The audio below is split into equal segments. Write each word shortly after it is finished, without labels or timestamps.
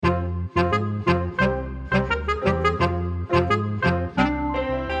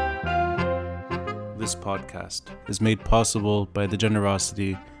this podcast is made possible by the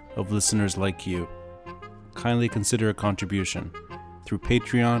generosity of listeners like you. Kindly consider a contribution through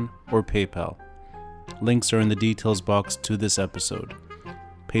Patreon or PayPal. Links are in the details box to this episode.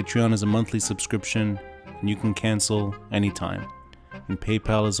 Patreon is a monthly subscription and you can cancel anytime. And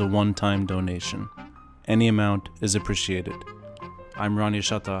PayPal is a one-time donation. Any amount is appreciated. I'm Rani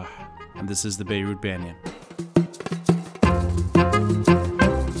Shatah, and this is the Beirut Banyan.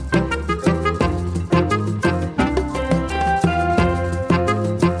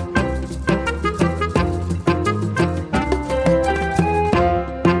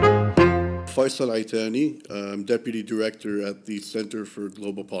 Faysal Itani, I'm Deputy Director at the Center for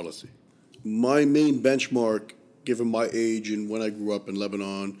Global Policy. My main benchmark, given my age and when I grew up in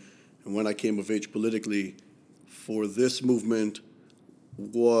Lebanon and when I came of age politically, for this movement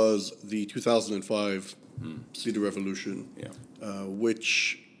was the 2005 Cedar Revolution,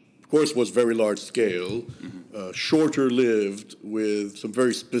 which, of course, was very large scale, shorter lived, with some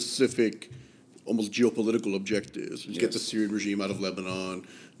very specific, almost geopolitical objectives. You get the Syrian regime out of Lebanon,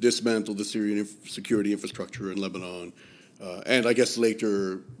 dismantle the Syrian security infrastructure in Lebanon, and I guess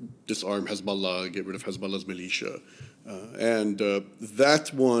later disarm Hezbollah, get rid of Hezbollah's militia. And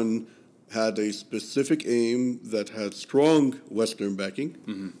that one had a specific aim that had strong Western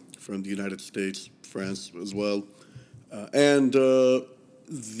backing from the United States, France as well, and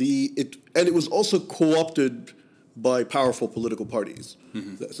it was also co-opted by powerful political parties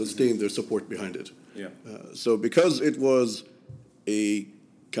that sustained their support behind it. So because it was a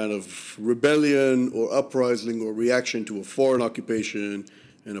kind of rebellion or uprising or reaction to a foreign occupation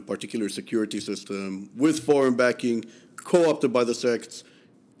and a particular security system with foreign backing, co-opted by the sects,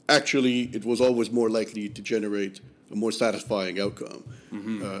 actually it was always more likely to generate a more satisfying outcome.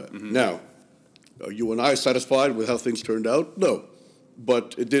 Now, are you and I satisfied with how things turned out? No.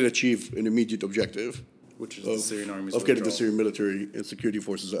 But it did achieve an immediate objective, which is the Syrian army's of getting the Syrian military and security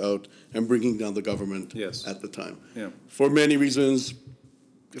forces out and bringing down the government at the time. For many reasons,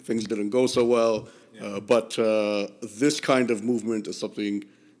 things didn't go so well, but this kind of movement is something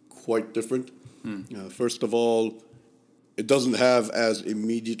quite different. First of all, it doesn't have as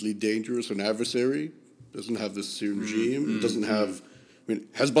immediately dangerous an adversary. It doesn't have the Syrian regime. It doesn't have,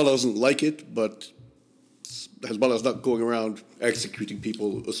 Hezbollah doesn't like it, but Hezbollah is not going around executing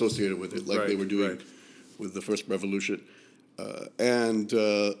people associated with it like they were doing with the first revolution. And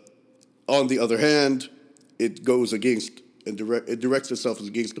on the other hand, it goes against and it directs itself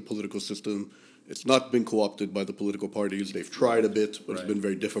against the political system. It's not been co-opted by the political parties. They've tried a bit, but it's been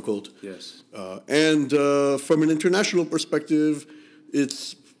very difficult. And from an international perspective,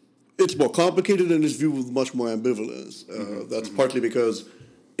 it's more complicated and is viewed with much more ambivalence. That's partly because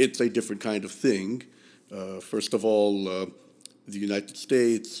it's a different kind of thing. First of all, the United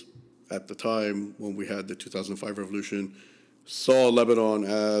States, at the time when we had the 2005 revolution, saw Lebanon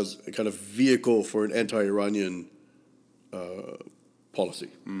as a kind of vehicle for an anti-Iranian policy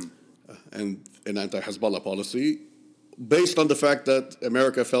and an anti-Hezbollah policy, based on the fact that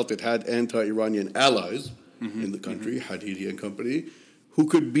America felt it had anti-Iranian allies in the country, Hadidi and company, who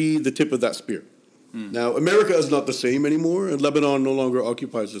could be the tip of that spear. Now, America is not the same anymore, and Lebanon no longer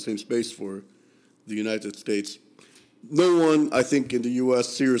occupies the same space for the United States. No one, I think, in the U.S.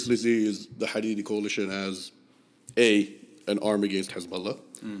 seriously sees the Hadidi coalition as an arm against Hezbollah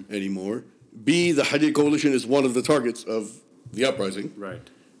anymore. B, the Hadidi coalition is one of the targets of the uprising.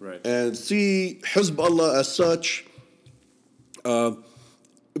 And C, Hezbollah as such,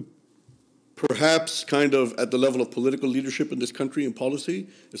 perhaps kind of at the level of political leadership in this country and policy,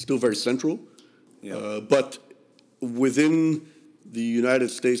 is still very central. But within the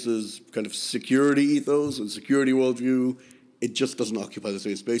United States' kind of security ethos and security worldview, it just doesn't occupy the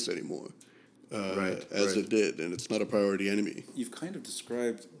same space anymore as it did, and it's not a priority enemy. You've kind of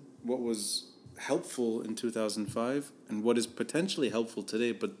described what was helpful in 2005 and what is potentially helpful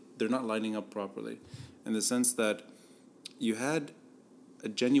today, but they're not lining up properly, in the sense that you had a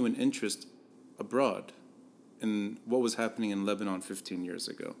genuine interest abroad in what was happening in Lebanon 15 years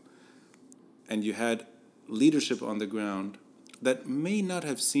ago. And you had leadership on the ground that may not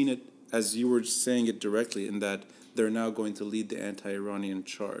have seen it as you were saying it directly, in that they're now going to lead the anti-Iranian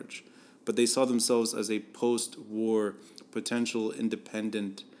charge. But they saw themselves as a post-war, potential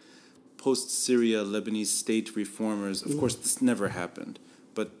independent, post-Syria Lebanese state reformers. Of course, this never happened,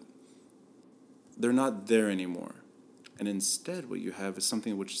 but they're not there anymore. And instead, what you have is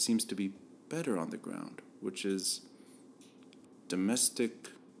something which seems to be better on the ground, which is domestic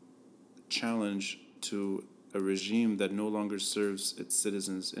challenge to a regime that no longer serves its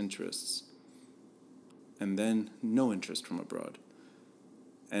citizens' interests, and then no interest from abroad.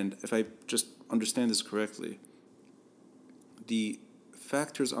 And if I just understand this correctly, the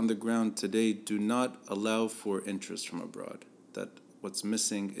factors on the ground today do not allow for interest from abroad. That what's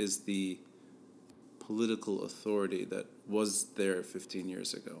missing is the political authority that was there 15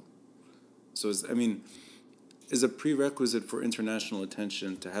 years ago. So, is a prerequisite for international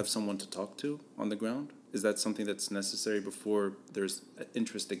attention to have someone to talk to on the ground? Is that something that's necessary before there's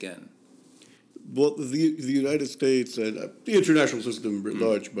interest again? Well, the United States and the international system writ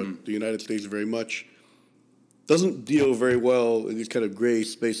large, but the United States very much doesn't deal very well in these kind of gray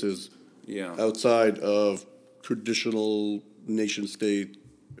spaces outside of traditional nation-state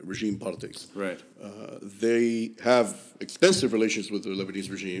regime politics. Right. They have extensive relations with the Lebanese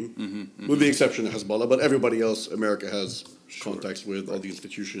regime, with the exception of Hezbollah, but everybody else America has contacts with, all the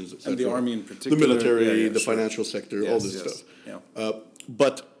institutions, etc. And the army in particular. The military, the financial sector, all this stuff. Yeah.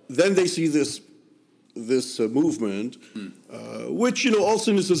 But then they see this movement, which, all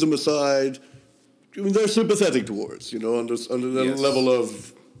cynicism aside, they're sympathetic towards, on the level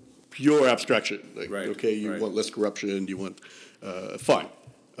of pure abstraction. Like, okay, you want less corruption, you want, fine.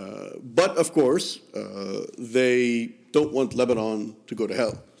 But, of course, they don't want Lebanon to go to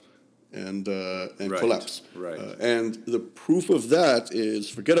hell and collapse. Right. And the proof of that is,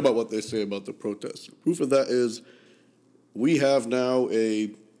 forget about what they say about the protests. The proof of that is we have now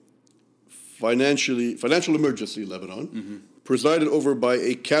a financial emergency in Lebanon, presided over by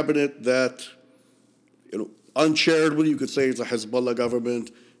a cabinet that, uncharitably, you could say it's a Hezbollah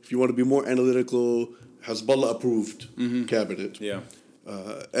government. If you want to be more analytical, Hezbollah-approved cabinet. Yeah.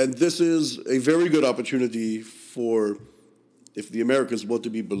 And this is a very good opportunity for, if the Americans want to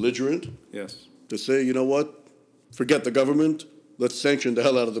be belligerent, to say, you know what, forget the government, let's sanction the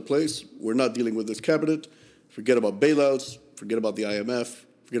hell out of the place. We're not dealing with this cabinet. Forget about bailouts, forget about the IMF,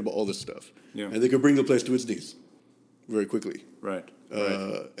 forget about all this stuff. Yeah. And they could bring the place to its knees very quickly. Right.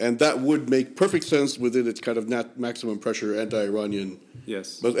 And that would make perfect sense within its kind of maximum pressure anti-Iranian.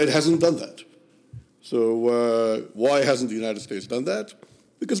 Yes. But it hasn't done that. So why hasn't the United States done that?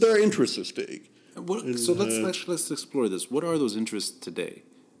 Because there are interests at stake. Let's explore this. What are those interests today?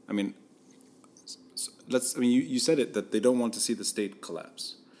 You said it, that they don't want to see the state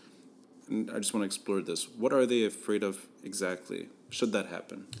collapse. And I just want to explore this. What are they afraid of exactly? Should that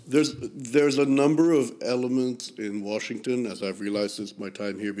happen? There's a number of elements in Washington, as I've realized since my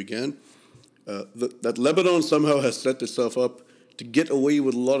time here began, that Lebanon somehow has set itself up to get away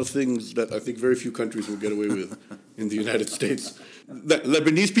with a lot of things that I think very few countries will get away with in the United States. The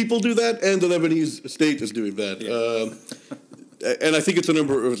Lebanese people do that, and the Lebanese state is doing that. Yeah. And I think it's a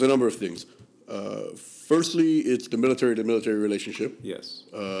number of things. Firstly, it's the military-to-military relationship. Yes.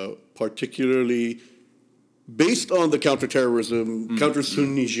 Particularly based on the counterterrorism,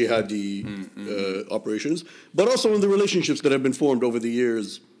 counter-Sunni jihadi operations, but also in the relationships that have been formed over the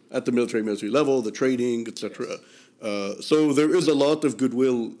years at the military level, the training, etc. So there is a lot of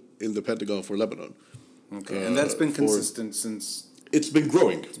goodwill in the Pentagon for Lebanon. Okay, and that's been consistent since... It's been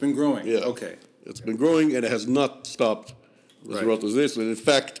growing. It's been growing, yeah. Okay. It's been growing, and it has not stopped as a result of this. And in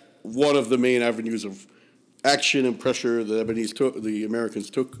fact, one of the main avenues of action and pressure the Americans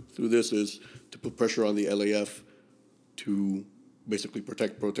took through this is to put pressure on the LAF to basically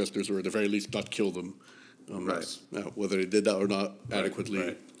protect protesters, or at the very least not kill them. Now, whether they did that or not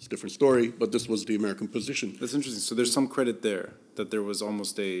adequately, it's a different story, but this was the American position. That's interesting. So there's some credit there, that there was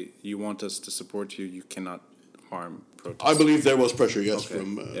almost you want us to support you, you cannot harm protesters. I believe there was pressure, yes,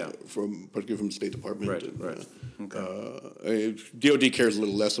 particularly from the State Department. DOD cares a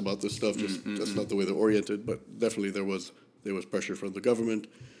little less about this stuff, that's not the way they're oriented, but definitely there was pressure from the government.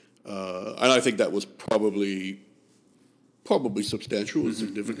 And I think that was probably substantial and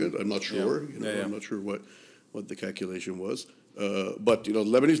significant. I'm not sure. I'm not sure what the calculation was. But the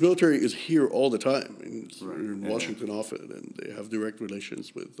Lebanese military is here all the time. It's in Washington often, and they have direct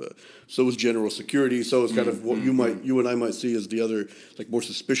relations with. So is General Security. So is kind of what you and I might see as the other more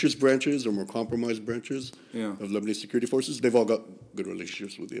suspicious branches or more compromised branches of Lebanese security forces. They've all got good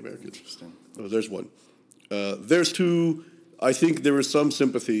relationships with the Americans. Interesting. So there's one. There's two. I think there is some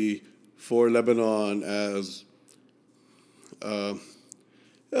sympathy for Lebanon as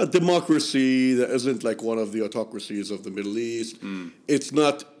a democracy that isn't like one of the autocracies of the Middle East. It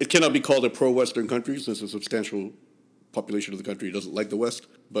cannot be called a pro-Western country, since a substantial population of the country doesn't like the West,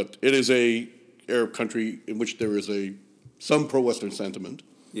 but it is a Arab country in which there is some pro-Western sentiment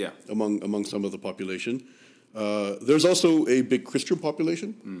among some of the population. There's also a big Christian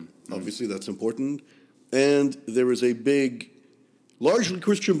population. Obviously, that's important. And there is a big, largely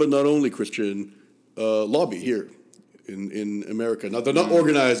Christian, but not only Christian, lobby here in America. Now, they're not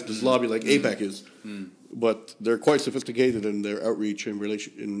organized as lobby like AIPAC is, but they're quite sophisticated in their outreach and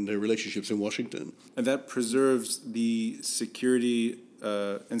in their relationships in Washington. And that preserves the security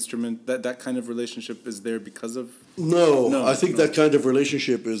instrument, that kind of relationship is there because of? No, I think that kind of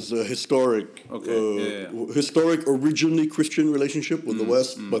relationship is historic. Okay. Historic, originally Christian relationship with the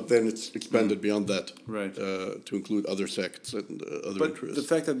West, but then it's expanded beyond that, right? To include other sects and other interests. The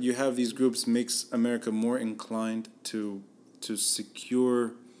fact that you have these groups makes America more inclined to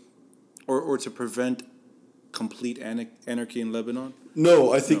secure or to prevent complete anarchy in Lebanon?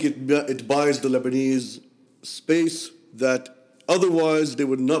 No, I think it buys the Lebanese space that otherwise they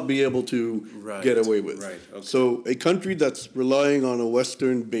would not be able to get away with. Right. Okay. So a country that's relying on a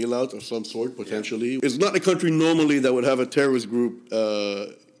Western bailout of some sort, potentially, is not a country normally that would have a terrorist group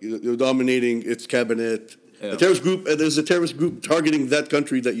dominating its cabinet. A terrorist group, there's a terrorist group targeting that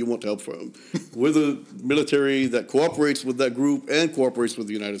country that you want help from, with a military that cooperates with that group and cooperates with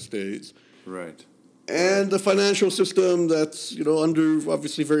the United States. Right. And a financial system that's, under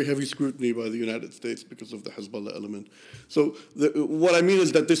obviously very heavy scrutiny by the United States because of the Hezbollah element. So what I mean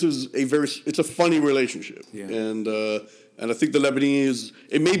is that this is it's a funny relationship. Yeah. And I think the Lebanese,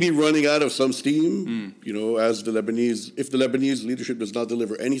 it may be running out of some steam, if the Lebanese leadership does not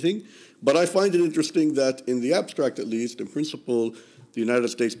deliver anything. But I find it interesting that in the abstract, at least, in principle, the United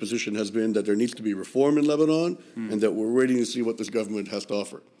States position has been that there needs to be reform in Lebanon and that we're waiting to see what this government has to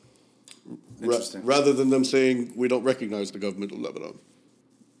offer. Rather than them saying, we don't recognize the government of Lebanon.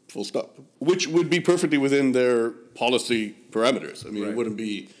 Full stop. Which would be perfectly within their policy parameters. I mean, It wouldn't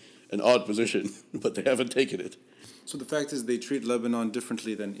be an odd position, but they haven't taken it. So the fact is they treat Lebanon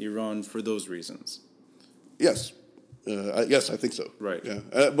differently than Iran for those reasons? Yes. Yes, I think so. Right.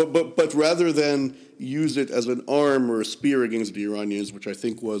 Yeah. But rather than use it as an arm or a spear against the Iranians, which I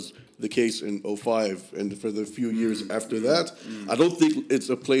think was the case in 2005 and for the few years after that, I don't think it's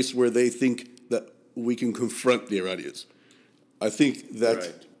a place where they think that we can confront the Iranians. I think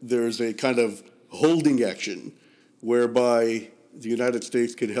that there's a kind of holding action whereby the United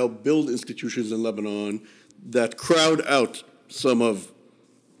States can help build institutions in Lebanon that crowd out some of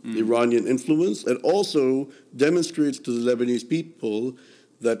Iranian influence, and also demonstrates to the Lebanese people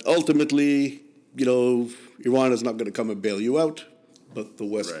that ultimately, Iran is not going to come and bail you out, but the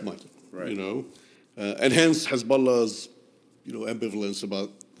West might, and hence Hezbollah's, ambivalence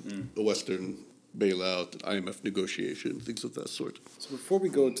about the Western bailout, IMF negotiation, things of that sort. So before we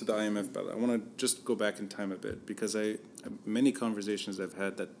go to the IMF bailout, I want to just go back in time a bit, because many conversations I've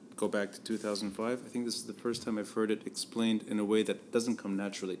had that go back to 2005. I think this is the first time I've heard it explained in a way that doesn't come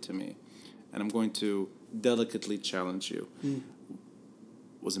naturally to me. And I'm going to delicately challenge you.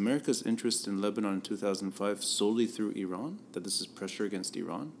 Was America's interest in Lebanon in 2005 solely through Iran? That this is pressure against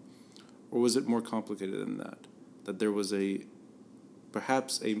Iran? Or was it more complicated than that? That there was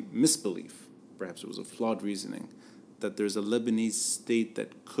perhaps a misbelief, perhaps it was a flawed reasoning, that there's a Lebanese state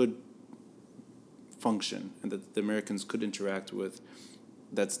that could function and that the Americans could interact with,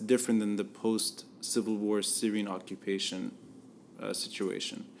 that's different than the post-Civil War Syrian occupation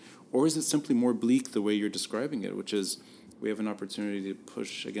situation? Or is it simply more bleak the way you're describing it, which is we have an opportunity to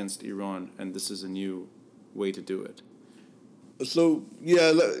push against Iran and this is a new way to do it? So,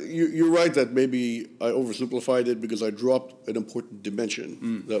 yeah, you're right that maybe I oversimplified it because I dropped an important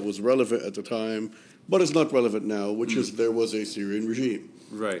dimension that was relevant at the time, but it's not relevant now, which is there was a Syrian regime.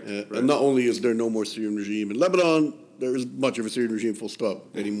 Right. And not only is there no more Syrian regime in Lebanon, there isn't much of a Syrian regime full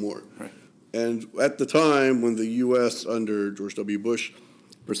stop anymore. Right. And at the time when the U.S. under George W. Bush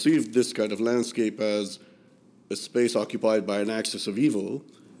perceived this kind of landscape as a space occupied by an axis of evil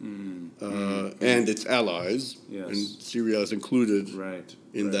and its allies, and Syria is included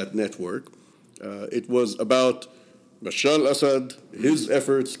in that network, it was about Bashar al-Assad, his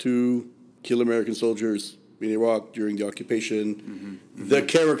efforts to kill American soldiers in Iraq during the occupation, the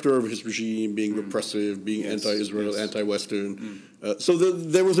character of his regime being repressive, being anti-Israel, anti-Western. So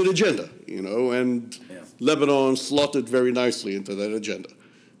there was an agenda, and Lebanon slotted very nicely into that agenda.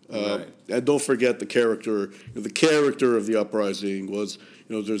 And don't forget the character. The character of the uprising was,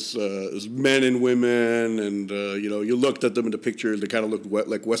 there's men and women, and you looked at them in the picture. They kind of looked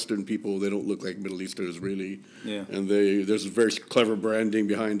like Western people. They don't look like Middle Easterners really. Yeah. And there's very clever branding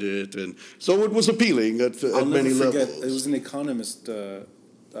behind it, and so it was appealing at many levels. It was an Economist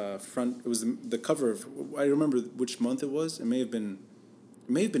front. It was the cover of. I remember which month it was. It may have been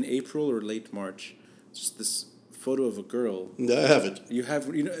April or late March. It's just this photo of a girl. I have it. You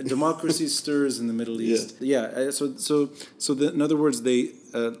have, democracy stirs in the Middle East. Yeah. In other words, they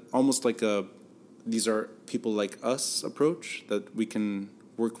almost like these are people like us approach that we can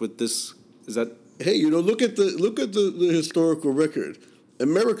work with this. Is that hey, look at the historical record.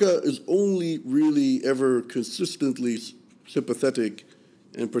 America is only really ever consistently sympathetic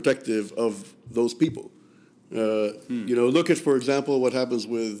and protective of those people. Look at, for example, what happens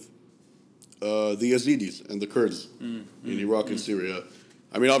with the Yazidis and the Kurds in Iraq and Syria.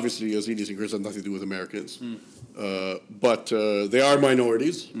 I mean, obviously, Yazidis and Kurds have nothing to do with Americans. But they are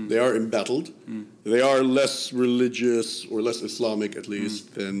minorities. They are embattled. They are less religious, or less Islamic at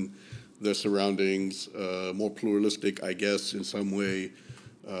least, than their surroundings. More pluralistic, I guess, in some way.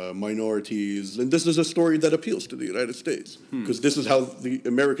 Minorities. And this is a story that appeals to the United States. Because this is how the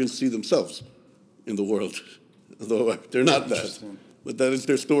Americans see themselves in the world. Although they're not that. But that is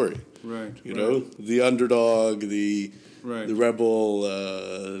their story. Right. The underdog, the rebel,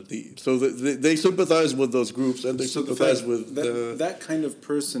 they sympathize with those groups, and they sympathize with that kind of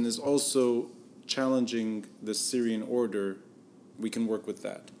person is also challenging the Syrian order. We can work with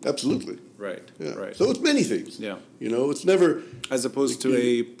that. Absolutely. Right. Yeah. Right. So it's many things. Yeah. It's never as opposed to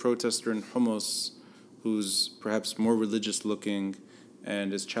a protester in Homs who's perhaps more religious looking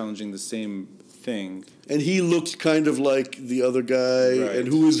and is challenging the same thing. And he looks kind of like the other guy, and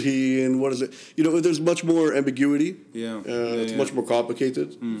who is he, and what is it? There's much more ambiguity. Yeah. It's much more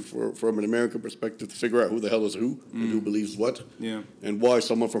complicated from an American perspective to figure out who the hell is who and who believes what. Yeah. And why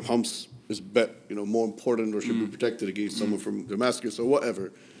someone from Homs is more important or should be protected against someone from Damascus or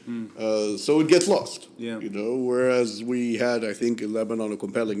whatever. So it gets lost. Yeah. Whereas we had, I think, in Lebanon a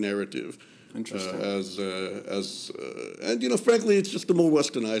compelling narrative. Interesting. And frankly, it's just a more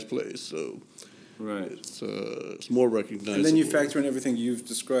westernized place. So. Right. It's more recognizable. And then you factor in everything you've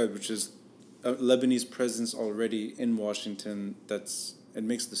described, which is a Lebanese presence already in Washington. It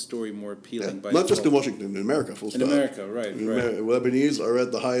makes the story more appealing. Not just in Washington, in America, full stop. In America, right. Lebanese are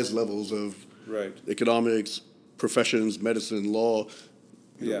at the highest levels of economics, professions, medicine, law,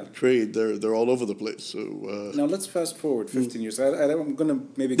 trade. They're all over the place. So now let's fast forward 15 years. I'm going to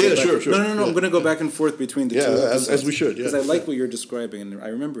maybe go back. Sure. No. I'm going to go back and forth between the two episodes. As we should. Because I like what you're describing, and I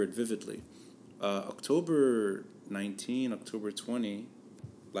remember it vividly. October 19, October 20,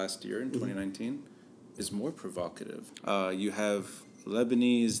 last year in 2019, is more provocative. You have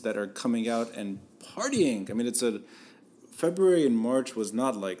Lebanese that are coming out and partying. I mean, February and March was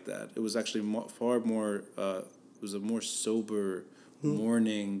not like that. It was actually far more, it was a more sober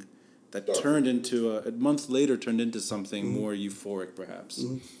morning that turned into, a month later turned into something more euphoric perhaps.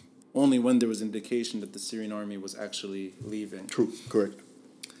 Only when there was indication that the Syrian army was actually leaving. True, correct.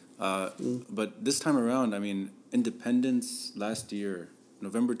 But this time around, I mean, independence last year,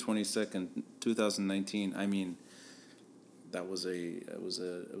 November 22nd, 2019. I mean, it was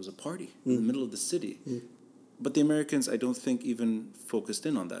a party in the middle of the city. But the Americans, I don't think, even focused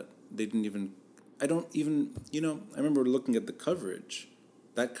in on that. They didn't even. I remember looking at the coverage.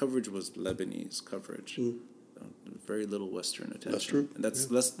 That coverage was Lebanese coverage. Very little Western attention. That's true. And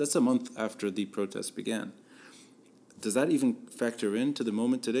that's a month after the protests began. Does that even factor into the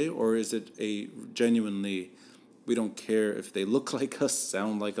moment today, or is it a genuinely, we don't care if they look like us,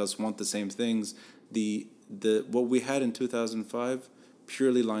 sound like us, want the same things? What we had in 2005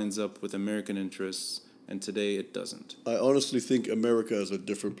 purely lines up with American interests, and today it doesn't. I honestly think America is a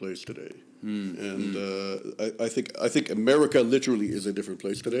different place today, I think America literally is a different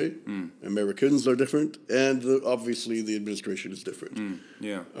place today. Americans are different, and obviously the administration is different.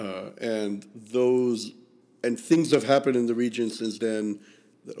 And things have happened in the region since then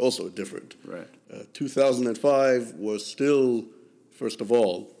that also are different. Right. 2005 was still, first of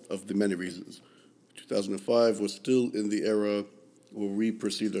all, of the many reasons, 2005 was still in the era where we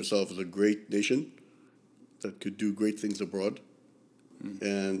perceived ourselves as a great nation that could do great things abroad.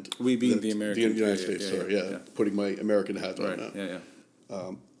 And we being the United States, putting my American hat on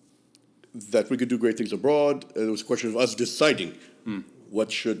now. That we could do great things abroad, and it was a question of us deciding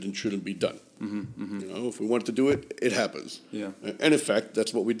what should and shouldn't be done. If we wanted to do it, it happens. And in fact,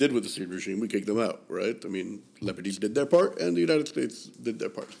 that's what we did with the Syrian regime. We kicked them out, right? I mean, Lebanese did their part, and the United States did their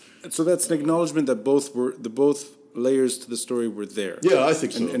part. So that's an acknowledgement that both layers to the story were there. Yeah, I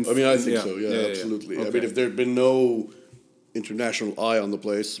think so. I think so. Yeah, absolutely. Okay. I mean, if there had been no international eye on the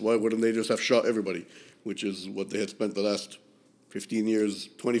place, why wouldn't they just have shot everybody? Which is what they had spent the last 15 years,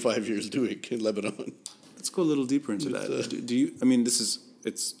 25 years doing in Lebanon. Let's go a little deeper into that. Do you? I mean,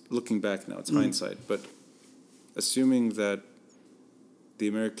 it's looking back now. It's hindsight, but assuming that the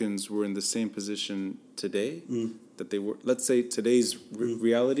Americans were in the same position today that they were, let's say today's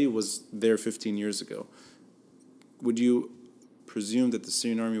reality was there 15 years ago. Would you presume that the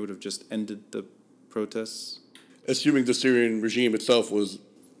Syrian army would have just ended the protests? Assuming the Syrian regime itself was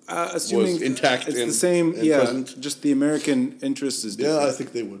intact. It's the same. Present? Just the American interest is different. Yeah, I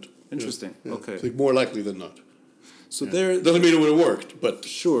think they would. Interesting. Yeah. Okay. It's more likely than not. So there doesn't mean it would have worked, but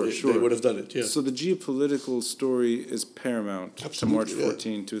sure. They would have done it. Yeah. So the geopolitical story is paramount to March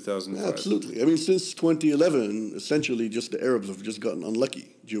 14, 2005. Absolutely. I mean, since 2011, essentially, just the Arabs have just gotten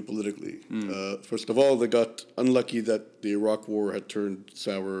unlucky geopolitically. First of all, they got unlucky that the Iraq War had turned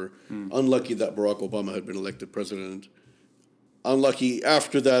sour. Unlucky that Barack Obama had been elected president. Unlucky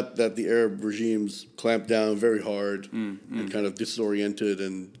after that the Arab regimes clamped down very hard and kind of disoriented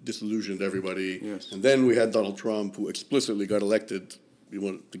and disillusioned everybody. Yes. And then we had Donald Trump, who explicitly got elected. We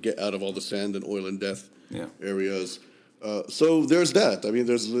wanted to get out of all the sand and oil and death areas. So there's that. I mean,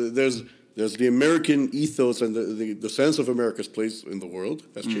 there's the American ethos and the sense of America's place in the world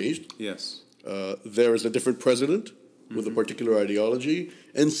has changed. Yes. There is a different president with a particular ideology,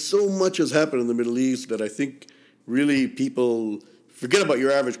 and so much has happened in the Middle East that I think really people forget about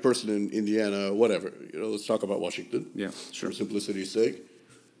your average person in Indiana, whatever. Let's talk about Washington. Yeah, sure. For simplicity's sake.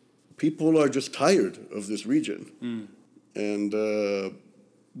 People are just tired of this region. And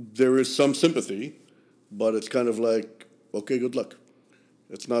there is some sympathy, but it's kind of like, okay, good luck.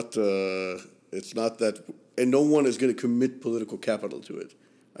 It's not that, and no one is going to commit political capital to it,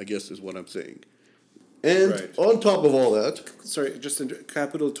 I guess is what I'm saying. And on top of all that... Sorry, just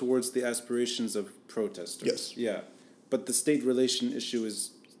capital towards the aspirations of protesters. Yes. Yeah. But the state relation issue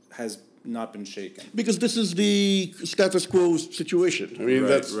has not been shaken. Because this is the status quo situation. I mean,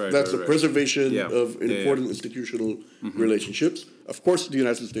 that's a preservation of important institutional relationships. Of course, the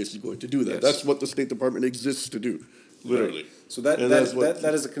United States is going to do that. Yes. That's what the State Department exists to do, literally. Right. So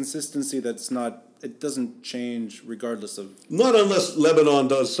that is a consistency that's not... It doesn't change regardless of... Not unless Lebanon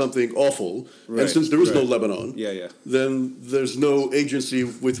does something awful. Right, and since there is no Lebanon, then there's no agency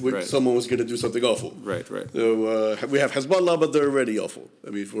with which someone was going to do something awful. Right. So we have Hezbollah, but they're already awful. I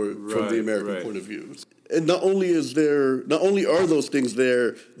mean, from the American point of view. And not only are those things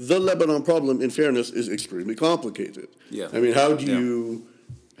there, the Lebanon problem, in fairness, is extremely complicated. Yeah. I mean, how do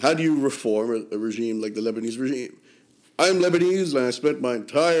you reform a regime like the Lebanese regime? I'm Lebanese, and I spent my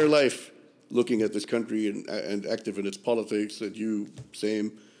entire life looking at this country and active in its politics, and you,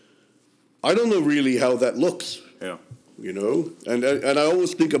 same. I don't know really how that looks. Yeah. And I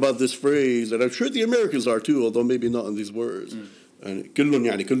always think about this phrase, and I'm sure the Americans are too, although maybe not in these words. And kullun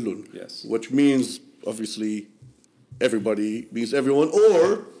yani kullun. Yes. Which means, obviously, everybody means everyone.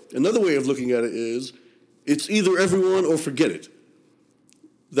 Or, another way of looking at it is, it's either everyone or forget it.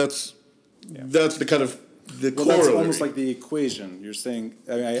 That's the kind of... That's almost like the equation. You're saying,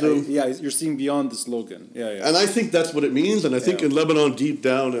 you're seeing beyond the slogan. Yeah. And I think that's what it means. And I think in Lebanon, deep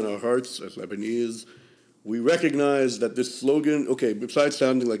down in our hearts as Lebanese, we recognize that this slogan, okay, besides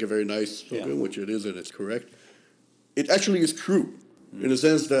sounding like a very nice slogan, which it is and it's correct, it actually is true in the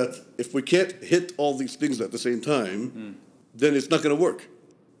sense that if we can't hit all these things at the same time, then it's not going to work.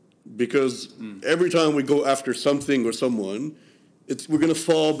 Because every time we go after something or someone, we're going to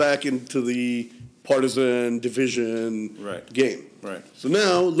fall back into the partisan division game. Right. So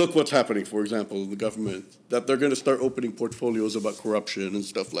now, look what's happening, for example, in the government, that they're going to start opening portfolios about corruption and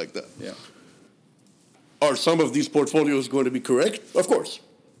stuff like that. Yeah. Are some of these portfolios going to be correct? Of course.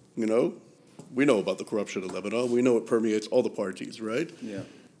 We know about the corruption in Lebanon. We know it permeates all the parties, right? Yeah.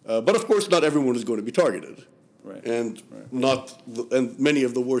 But of course, not everyone is going to be targeted. Right. And and many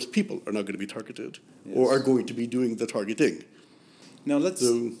of the worst people are not going to be targeted or are going to be doing the targeting. Now let's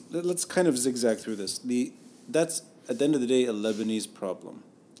kind of zigzag through this. That's at the end of the day a Lebanese problem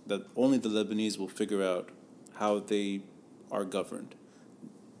that only the Lebanese will figure out how they are governed.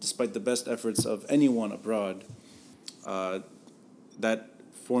 Despite the best efforts of anyone abroad, that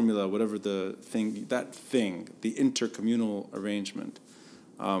formula, whatever the intercommunal arrangement,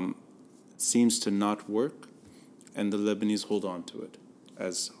 seems to not work, and the Lebanese hold on to it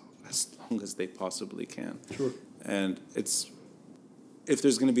as long as they possibly can. Sure. And if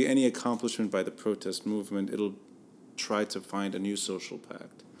there's going to be any accomplishment by the protest movement, it'll try to find a new social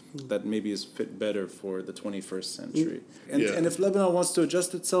pact that maybe is fit better for the 21st century. And if Lebanon wants to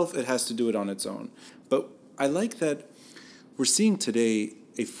adjust itself, it has to do it on its own. But I like that we're seeing today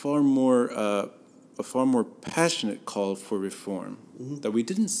a far more passionate call for reform that we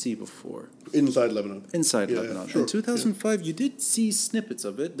didn't see before. Inside Lebanon. Lebanon. Sure. In 2005, you did see snippets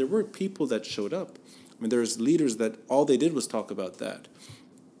of it. There were people that showed up. I mean, there's leaders that all they did was talk about that.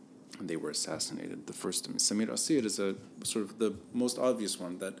 And they were assassinated. The first, Samir Asir is a sort of the most obvious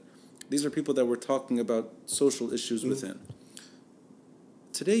one, that these are people that were talking about social issues within.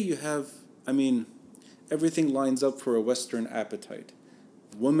 Today you have, everything lines up for a Western appetite.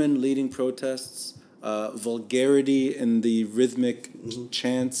 Women leading protests, vulgarity in the rhythmic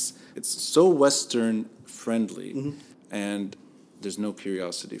chants. It's so Western friendly. And there's no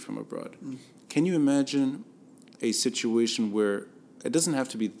curiosity from abroad. Can you imagine a situation where it doesn't have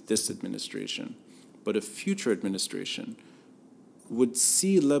to be this administration, but a future administration would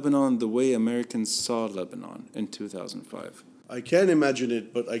see Lebanon the way Americans saw Lebanon in 2005? I can imagine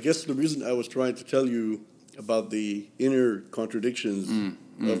it, but I guess the reason I was trying to tell you about the inner contradictions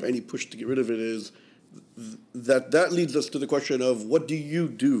of any push to get rid of it is that leads us to the question of what do you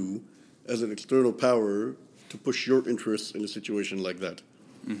do as an external power to push your interests in a situation like that?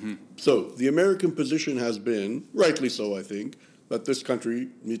 So the American position has been, rightly so I think, that this country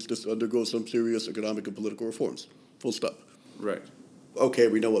needs to undergo some serious economic and political reforms. Full stop. Right. Okay,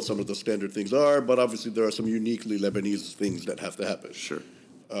 we know what some of the standard things are, but obviously there are some uniquely Lebanese things that have to happen. Sure.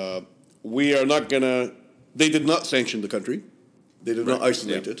 We are not going to... They did not sanction the country. They did not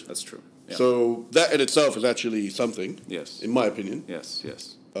isolate it. That's true. Yeah. So that in itself is actually something, yes, in my opinion. Yes,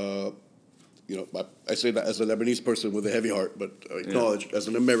 yes. I say that as a Lebanese person with a heavy heart, but I acknowledge as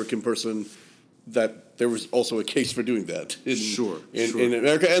an American person that there was also a case for doing that in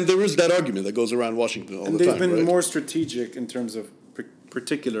America. And there is that argument that goes around Washington all the time. And they've been more strategic in terms of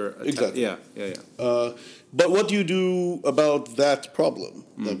particular... Exactly. But what do you do about that problem?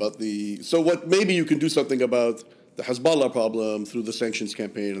 So what maybe you can do something about the Hezbollah problem through the sanctions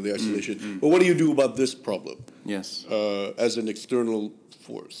campaign and the isolation. But what do you do about this problem? Yes. As an external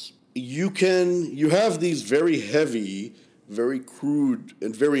force? You have these very heavy, very crude,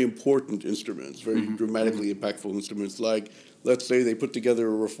 and very important instruments, very dramatically impactful instruments, like, let's say they put together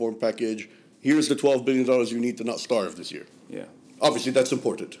a reform package. Here's the $12 billion you need to not starve this year. Yeah. Obviously, that's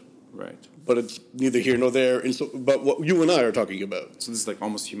important. Right. But it's neither here nor there. But what you and I are talking about. So this is like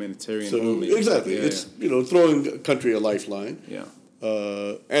almost humanitarian only. Exactly. It's throwing a country a lifeline. Yeah.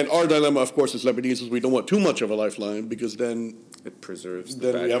 And our dilemma, of course, as Lebanese, is we don't want too much of a lifeline because then it preserves.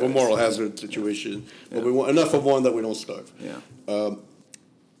 Then we have a moral hazard situation. Yeah. But we want enough of one that we don't starve. Yeah.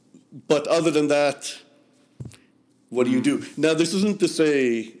 But other than that, what do you do? Now, this isn't to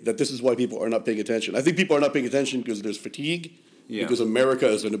say that this is why people are not paying attention. I think people are not paying attention because there's fatigue. Yeah. Because America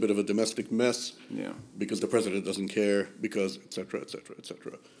is in a bit of a domestic mess. Yeah. Because the president doesn't care. Because et cetera, et cetera, et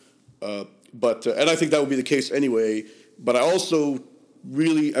cetera. And I think that would be the case anyway. But I'm also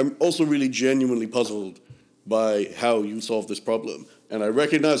really genuinely puzzled by how you solve this problem. And I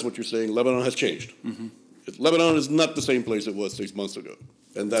recognize what you're saying. Lebanon has changed. Lebanon is not the same place it was 6 months ago.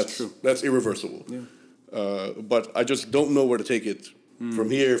 And that's true. That's irreversible. Yeah. But I just don't know where to take it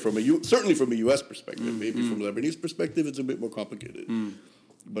from here, certainly from a U.S. perspective. Maybe from a Lebanese perspective, it's a bit more complicated.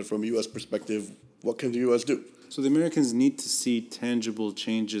 But from a U.S. perspective, what can the U.S. do? So the Americans need to see tangible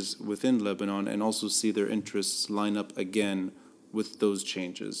changes within Lebanon and also see their interests line up again with those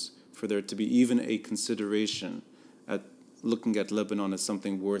changes for there to be even a consideration at looking at Lebanon as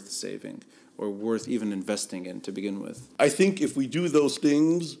something worth saving or worth even investing in to begin with. I think if we do those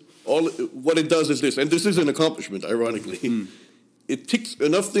things, what it does is this, and this is an accomplishment, ironically. It ticks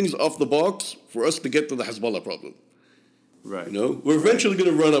enough things off the box for us to get to the Hezbollah problem. Right. We're eventually going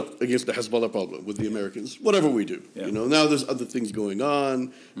to run up against the Hezbollah problem with the Americans, whatever we do. Yeah. Now there's other things going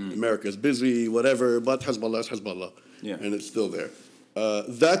on. America's busy, whatever, but Hezbollah is Hezbollah. Yeah. And it's still there.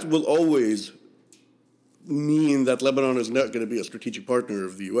 That will always mean that Lebanon is not going to be a strategic partner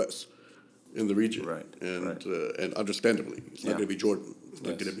of the U.S. in the region. Right. And understandably, it's not going to be Jordan. It's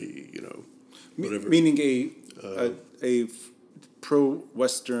not going to be, whatever. Meaning a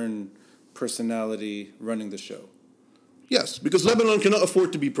pro-Western personality running the show. Yes, because Lebanon cannot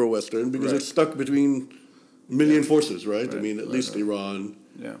afford to be pro-Western because it's stuck between a million forces, right? I mean, at least Iran.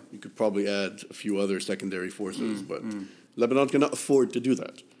 Yeah. You could probably add a few other secondary forces, but Lebanon cannot afford to do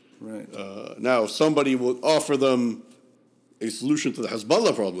that. Right. Now, if somebody will offer them a solution to the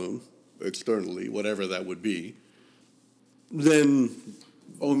Hezbollah problem externally, whatever that would be, then...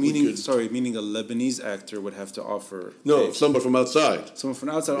 meaning a Lebanese actor would have to offer... No, someone from outside. Someone from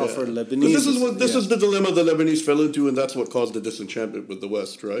outside offer Lebanese... This is the dilemma the Lebanese fell into, and that's what caused the disenchantment with the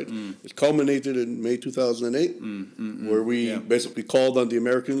West, right? It culminated in May 2008, where we basically called on the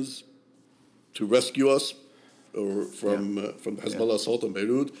Americans to rescue us from the Hezbollah assault on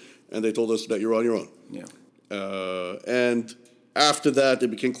Beirut, and they told us that you're on your own. Yeah. And after that, it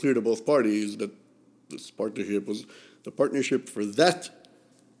became clear to both parties that this partnership was... The partnership for that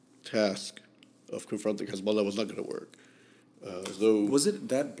task of confronting Hezbollah was not going to work. Was it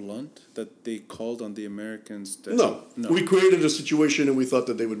that blunt that they called on the Americans? No. We created a situation and we thought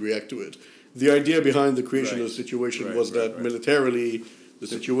that they would react to it. The idea behind the creation of the situation was that militarily the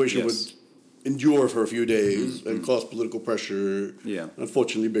situation would endure for a few days and cause political pressure. Yeah.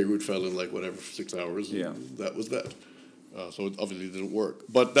 Unfortunately, Beirut fell in 6 hours. And that was that. So it obviously didn't work.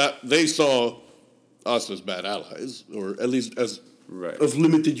 But that they saw us as bad allies, or at least as of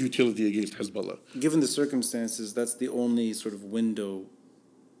limited utility against Hezbollah. Given the circumstances, that's the only sort of window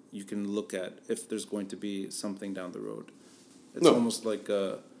you can look at if there's going to be something down the road. It's almost like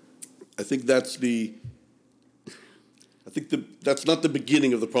I think that's that's not the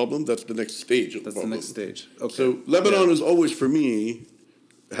beginning of the problem. That's the next stage of the problem. That's the next stage. Okay. So Lebanon has always, for me,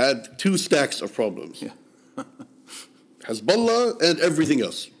 had two stacks of problems. Yeah. Hezbollah and everything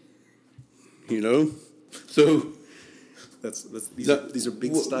else. So these are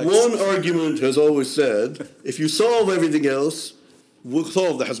big stacks. One argument has always said, if you solve everything else, we'll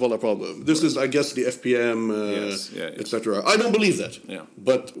solve the Hezbollah problem. This is, I guess, the FPM, etc. I don't believe that. Yeah.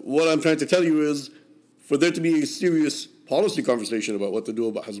 But what I'm trying to tell you is, for there to be a serious policy conversation about what to do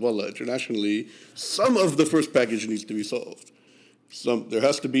about Hezbollah internationally, some of the first package needs to be solved. There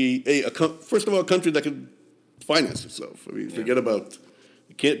has to be, first of all, a country that can finance itself. I mean, forget about,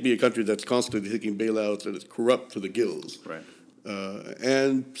 it can't be a country that's constantly taking bailouts and is corrupt to the gills. Right.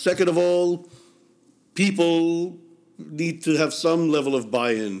 And second of all, people need to have some level of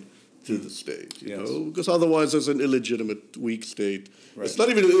buy-in to the state, you know, because otherwise it's an illegitimate, weak state. Right. It's not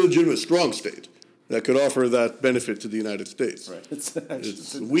even an illegitimate, strong state that could offer that benefit to the United States. Right.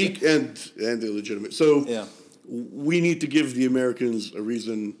 It's weak and illegitimate. So we need to give the Americans a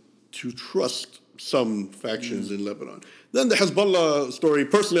reason to trust some factions in Lebanon. Then the Hezbollah story,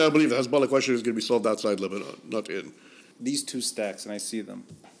 personally I believe the Hezbollah question is going to be solved outside Lebanon, not in. These two stacks, and I see them.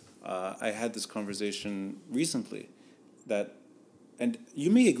 I had this conversation recently that, and you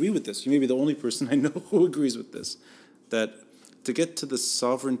may agree with this, you may be the only person I know who agrees with this, that to get to the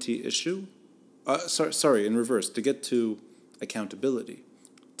sovereignty issue, in reverse, to get to accountability,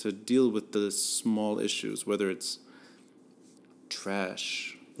 to deal with the small issues, whether it's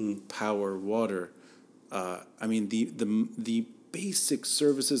trash, power, water, I mean, the basic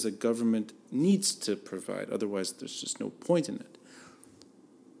services a government needs to provide, otherwise there's just no point in it.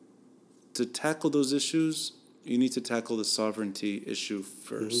 To tackle those issues, you need to tackle the sovereignty issue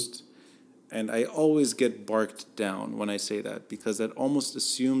first. And I always get barked down when I say that, because that almost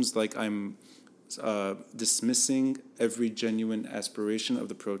assumes like I'm dismissing every genuine aspiration of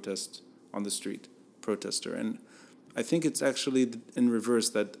the protest on the street, protester. And I think it's actually in reverse,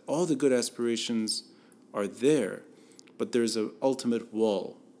 that all the good aspirations are there, but there's an ultimate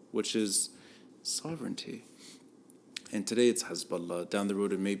wall, which is sovereignty. And today it's Hezbollah. Down the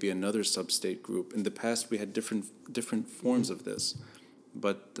road it may be another sub-state group. In the past we had different forms of this.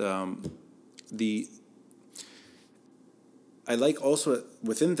 But I like also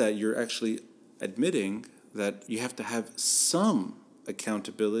within that you're actually admitting that you have to have some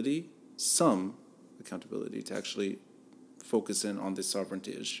accountability to actually focus in on the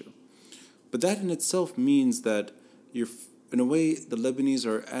sovereignty issue. But that in itself means that in a way, the Lebanese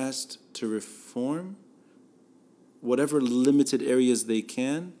are asked to reform whatever limited areas they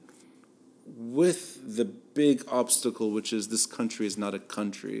can, with the big obstacle, which is this country is not a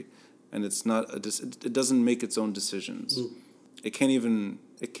country, and it doesn't make its own decisions. It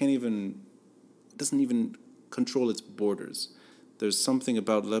doesn't even control its borders. There's something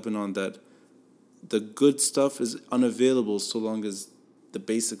about Lebanon that the good stuff is unavailable so long as the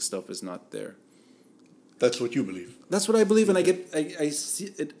basic stuff is not there. That's what you believe. That's what I believe, and I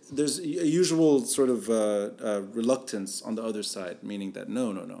see it. There's a usual sort of reluctance on the other side, meaning that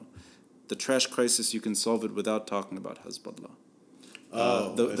no, the trash crisis, you can solve it without talking about Hezbollah.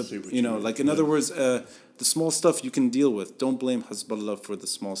 In other words, the small stuff you can deal with. Don't blame Hezbollah for the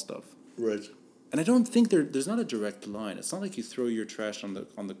small stuff. Right. And I don't think there's not a direct line. It's not like you throw your trash on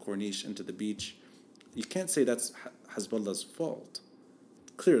the corniche into the beach. You can't say that's Hezbollah's fault,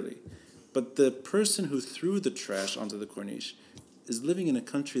 clearly. But the person who threw the trash onto the corniche is living in a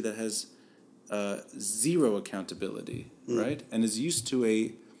country that has zero accountability, right? And is used to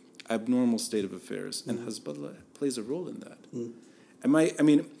a abnormal state of affairs. And Hezbollah plays a role in that.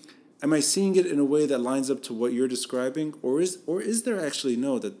 Am I seeing it in a way that lines up to what you're describing? Or is there actually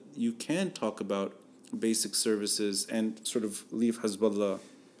that you can talk about basic services and sort of leave Hezbollah?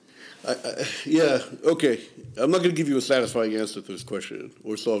 Okay. I'm not going to give you a satisfying answer to this question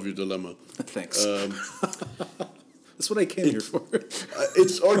or solve your dilemma. Thanks. That's what I came here for.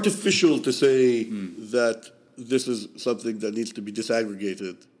 It's artificial to say that this is something that needs to be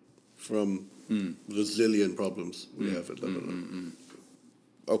disaggregated from the zillion problems we have in Lebanon.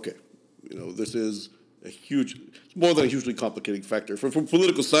 Okay. This is more than a hugely complicating factor. From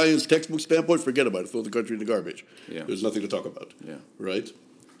political science textbook standpoint, forget about it. Throw the country in the garbage. Yeah. There's nothing to talk about. Yeah. Right?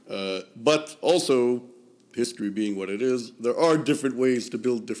 But also, history being what it is, there are different ways to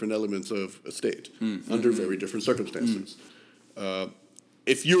build different elements of a state under very different circumstances.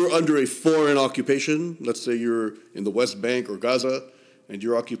 if you're under a foreign occupation, let's say you're in the West Bank or Gaza, and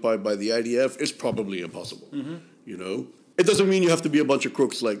you're occupied by the IDF, it's probably impossible. You know, it doesn't mean you have to be a bunch of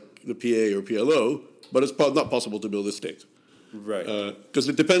crooks like the PA or PLO, but it's not possible to build a state. Right. Because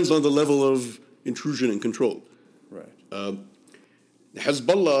it depends on the level of intrusion and control. Right.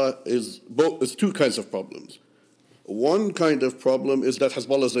 Hezbollah is two kinds of problems. One kind of problem is that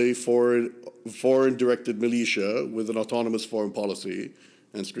Hezbollah is a foreign-directed militia with an autonomous foreign policy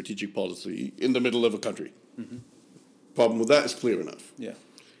and strategic policy in the middle of a country. Problem with that is clear enough. Yeah.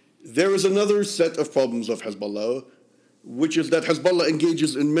 There is another set of problems of Hezbollah, which is that Hezbollah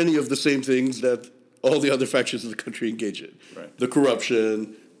engages in many of the same things that all the other factions of the country engage in. Right. The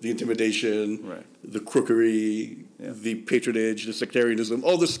corruption, the intimidation, right. the crookery, the patronage, the sectarianism,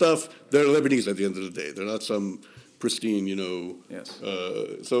 all this stuff. They're Lebanese at the end of the day. They're not some pristine, you know. Yes.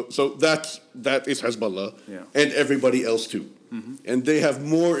 So that is Hezbollah, and everybody else too. And they have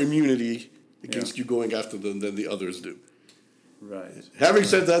more immunity against you going after them than the others do. Right. Having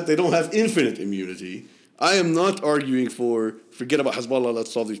said that, they don't have infinite immunity. I am not arguing for forget about Hezbollah,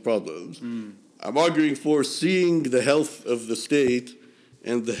 let's solve these problems. I'm arguing for seeing the health of the state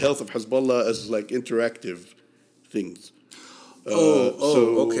and the health of Hezbollah as like interactive things.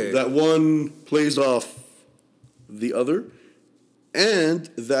 Okay. That one plays off the other, and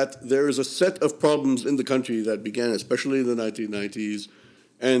that there is a set of problems in the country that began especially in the 1990s,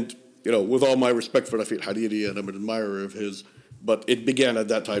 and you know, with all my respect for Rafiq Hariri, and I'm an admirer of his, but it began at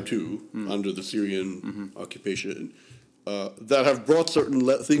that time too, under the Syrian occupation, that have brought certain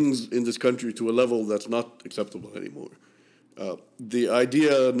things in this country to a level that's not acceptable anymore. The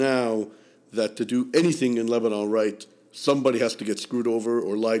idea now that to do anything in Lebanon right, somebody has to get screwed over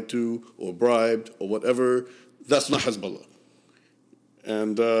or lied to or bribed or whatever, that's not Hezbollah.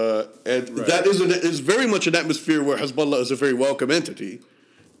 And that is very much an atmosphere where Hezbollah is a very welcome entity.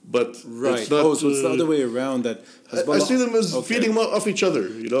 But it's not, so it's the other way around. That Hezbollah, I see them as feeding off each other.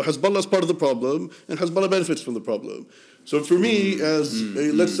 You know, Hezbollah is part of the problem, and Hezbollah benefits from the problem. So for me,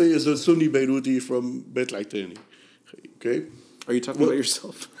 let's say as a Sunni Beiruti from Beit al-Itani, okay? Are you talking about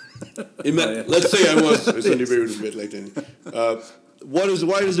yourself? Let's say I was a Sunni Beiruti from Beit al-Itani.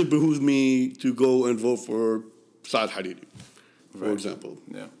 Why does it behoove me to go and vote for Saad Hariri, for example?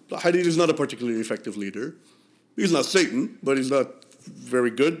 Yeah. Hariri is not a particularly effective leader. He's not Satan, but he's not very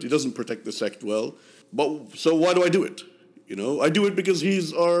good. He doesn't protect the sect well. But so why do I do it? You know, I do it because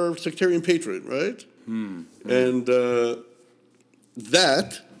he's our sectarian patron, right? And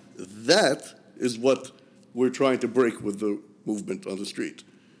that is what we're trying to break with the movement on the street.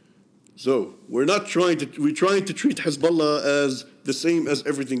 So we're trying to treat Hezbollah as the same as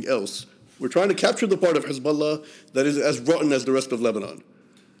everything else. We're trying to capture the part of Hezbollah that is as rotten as the rest of Lebanon.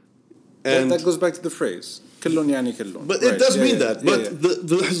 And that goes back to the phrase. كلهم يعني كلهم. But it does mean that. But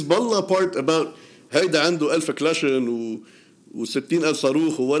the Hezbollah part about هيدا عنده 1000 كلاشن و60,000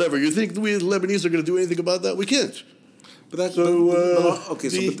 صاروخ or whatever, you think we Lebanese are going to do anything about that? We can't. But that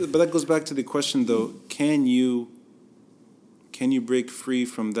but that goes back to the question though. Can you break free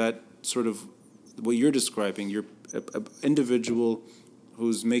from that sort of what you're describing? You're an individual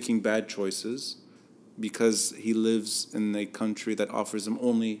who's making bad choices because he lives in a country that offers him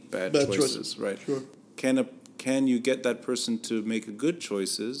only bad choices, right? Sure. Can you get that person to make good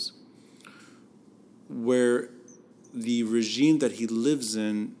choices where the regime that he lives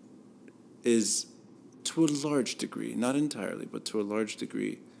in is, to a large degree, not entirely, but to a large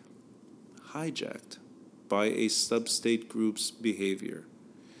degree, hijacked by a sub-state group's behavior?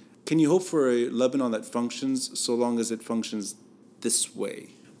 Can you hope for a Lebanon that functions so long as it functions this way?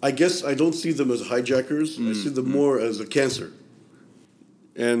 I guess I don't see them as hijackers. I see them more as a cancer.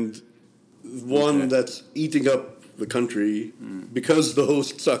 And one that's eating up the country because the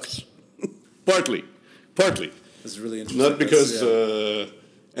host sucks. Partly. That's really interesting. Not because... the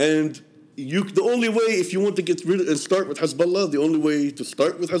only way, if you want to get rid and start with Hezbollah, the only way to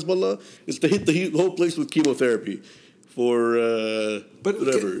start with Hezbollah is to hit the whole place with chemotherapy for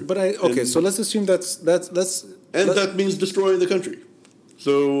whatever. So let's assume that's that means destroying the country. So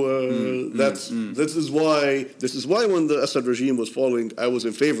this is why when the Assad regime was falling, I was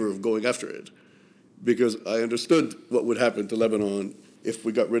in favor of going after it, because I understood what would happen to Lebanon if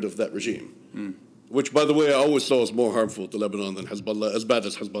we got rid of that regime, which, by the way, I always saw as more harmful to Lebanon than Hezbollah, as bad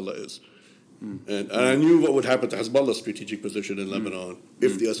as Hezbollah is. And I knew what would happen to Hezbollah's strategic position in Lebanon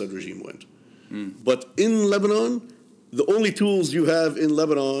if the Assad regime went. But in Lebanon, the only tools you have in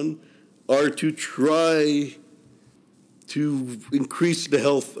Lebanon are to try to increase the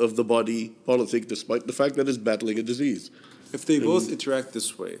health of the body politic, despite the fact that it's battling a disease. If they both interact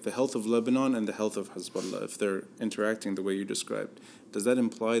this way, the health of Lebanon and the health of Hezbollah, if they're interacting the way you described, does that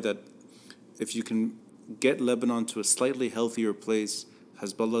imply that if you can get Lebanon to a slightly healthier place,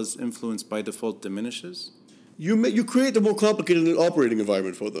 Hezbollah's influence by default diminishes? You create a more complicated operating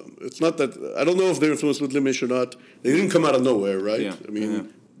environment for them. It's not that, I don't know if their influence would diminish or not. They didn't come out of nowhere, right? Yeah. I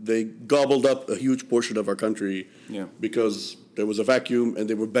mean, they gobbled up a huge portion of our country because there was a vacuum and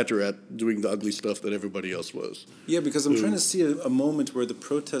they were better at doing the ugly stuff than everybody else was. Yeah, because I'm trying to see a moment where the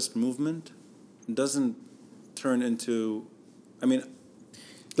protest movement doesn't turn into,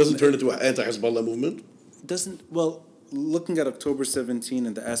 doesn't turn into an anti-Hezbollah movement? Looking at October 17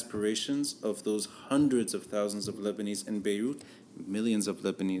 and the aspirations of those hundreds of thousands of Lebanese in Beirut, millions of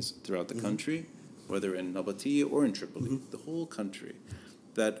Lebanese throughout the country, whether in Nabatea or in Tripoli, the whole country,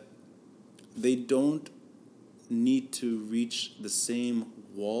 that they don't need to reach the same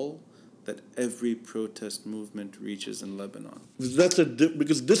wall that every protest movement reaches in Lebanon.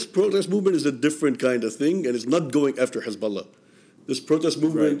 Because this protest movement is a different kind of thing, and it's not going after Hezbollah. This protest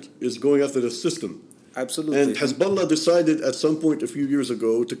movement is going after the system. Absolutely. And Hezbollah decided at some point a few years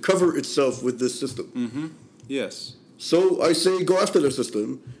ago to cover itself with this system. Yes. So I say go after the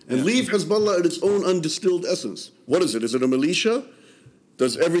system and leave Hezbollah in its own undistilled essence. What is it? Is it a militia?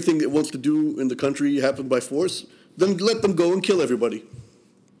 Does everything it wants to do in the country happen by force? Then let them go and kill everybody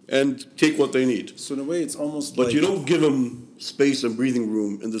and take what they need. So in a way, it's almost But you don't give them space and breathing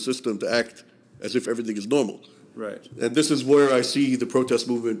room in the system to act as if everything is normal. Right. And this is where I see the protest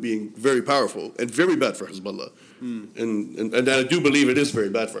movement being very powerful and very bad for Hezbollah. And I do believe it is very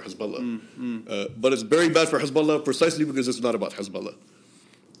bad for Hezbollah. But it's very bad for Hezbollah precisely because it's not about Hezbollah.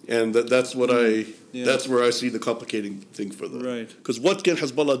 And that's what that's where I see the complicating thing for them. Right. Because what can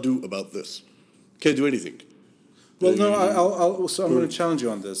Hezbollah do about this? Can't do anything. Well, no, so I'm going to challenge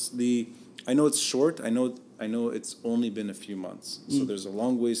you on this. I know it's short. I know it's only been a few months. So there's a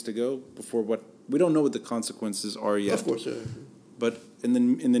long ways to go before we don't know what the consequences are yet. Of course, yeah. But in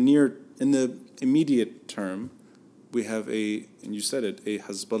the immediate term, we have and you said it, a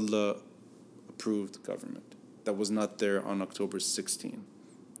Hezbollah approved government that was not there on October 16.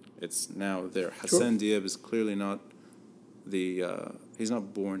 It's now there. Hassan Diab is clearly not he's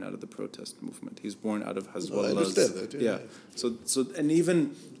not born out of the protest movement. He's born out of Hezbollah's. I understand that. Yeah. So and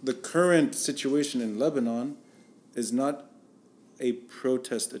even the current situation in Lebanon is not a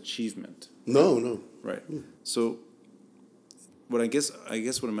protest achievement. No. Right. So what I guess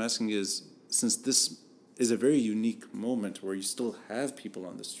what I'm asking is, since this is a very unique moment where you still have people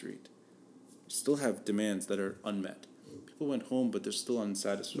on the street, you still have demands that are unmet. People went home, but they're still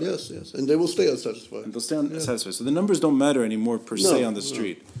unsatisfied. Yes, and they will stay unsatisfied. And they'll stay unsatisfied. So the numbers don't matter anymore per se on the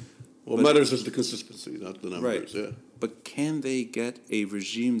street. What matters is the consistency, not the numbers. Right. Yeah. But can they get a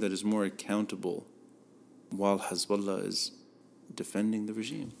regime that is more accountable while Hezbollah is defending the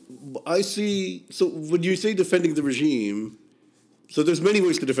regime? I see. So when you say defending the regime, so there's many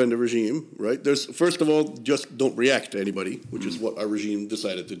ways to defend a regime, right? There's, first of all, just don't react to anybody, which is what our regime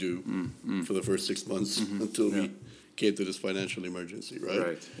decided to do for the first 6 months until we came to this financial emergency, right?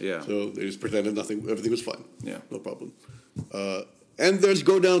 Right, yeah. So they just pretended everything was fine. Yeah. No problem. And there's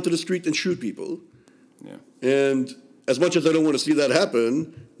go down to the street and shoot people. Yeah. And as much as I don't want to see that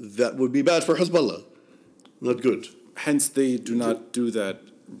happen, that would be bad for Hezbollah. Not good. Hence, they do not do that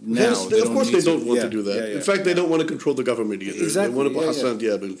now. Of course they don't want to do that. In fact, they don't want to control the government either. Exactly. They want to put Hassan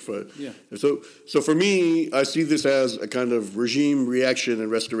Diab in front. Yeah. So for me, I see this as a kind of regime reaction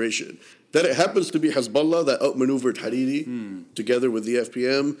and restoration. That it happens to be Hezbollah that outmaneuvered Hariri together with the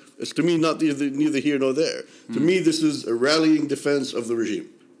FPM is, to me, not neither here nor there. To me, this is a rallying defense of the regime.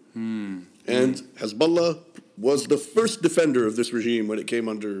 And Hezbollah was the first defender of this regime when it came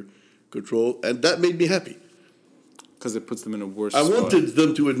under control, and that made me happy. Because it puts them in a worse spot. I wanted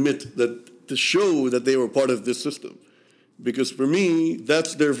them to admit that, to show that they were part of this system. Because for me,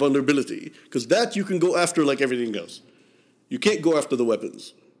 that's their vulnerability. Because that you can go after like everything else. You can't go after the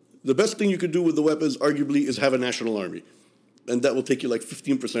weapons. The best thing you could do with the weapons, arguably, is have a national army. And that will take you like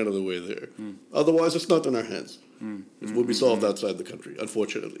 15% of the way there. Otherwise, it's not in our hands. It will be solved outside the country,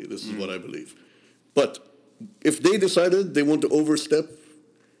 unfortunately. This is what I believe. But if they decided they want to overstep,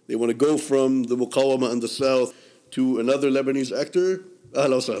 they want to go from the Muqawama in the south to another Lebanese actor,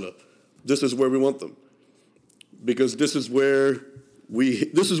 ahla wa sahla. This is where we want them. Because this is where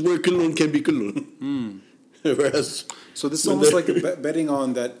kullun can be kullun. Whereas... So this is almost like betting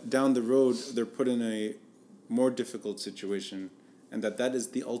on that down the road they're put in a more difficult situation and that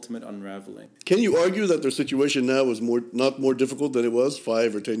is the ultimate unraveling. Can you argue that their situation now is not more difficult than it was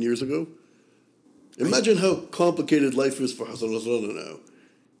 5 or 10 years ago? Imagine how complicated life is for Hassan Nasrallah now.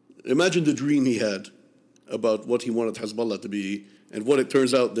 Imagine the dream he had about what he wanted Hezbollah to be and what it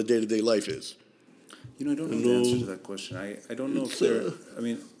turns out the day-to-day life is. I don't know the answer to that question. I don't know if they're...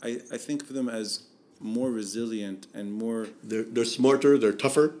 I think of them as more resilient and more... They're smarter, they're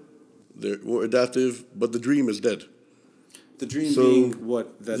tougher, they're more adaptive, but the dream is dead. The dream being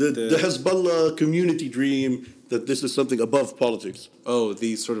what? That the Hezbollah community dream that this is something above politics. Oh,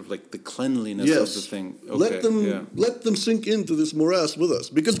 the sort of like the cleanliness of the thing. Okay, let them sink into this morass with us,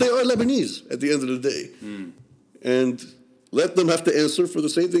 because they are Lebanese at the end of the day. And let them have to answer for the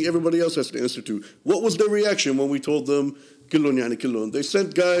same thing everybody else has to answer to. What was their reaction when we told them, Killon yani Killon? They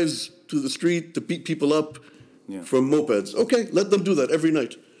sent guys to the street to beat people up from mopeds. Okay, let them do that every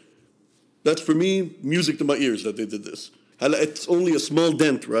night. That's, for me, music to my ears that they did this. It's only a small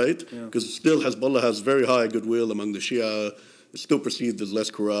dent, right? Because still Hezbollah has very high goodwill among the Shia. It's still perceived as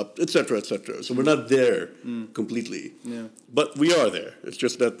less corrupt, etc., etc. So we're not there completely. But we are there. It's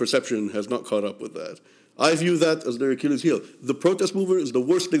just that perception has not caught up with that. I view that as their Achilles heel. The protest movement is the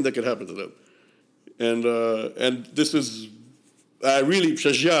worst thing that could happen to them. And this is... I really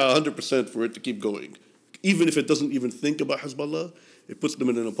shajja 100% for it to keep going. Even if it doesn't even think about Hezbollah, it puts them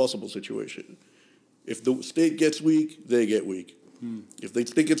in an impossible situation. If the state gets weak, they get weak. If the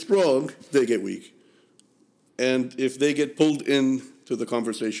state gets strong, they get weak. And if they get pulled into the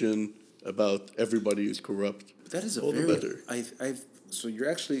conversation about everybody is corrupt, that is all the better. So you're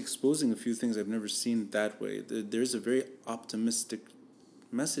actually exposing a few things I've never seen that way. There's a very optimistic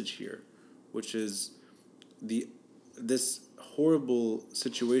message here, which is this horrible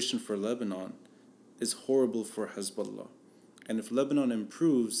situation for Lebanon is horrible for Hezbollah. And if Lebanon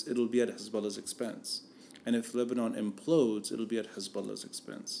improves, it'll be at Hezbollah's expense. And if Lebanon implodes, it'll be at Hezbollah's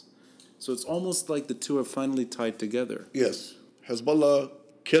expense. So it's almost like the two are finally tied together. Yes. Hezbollah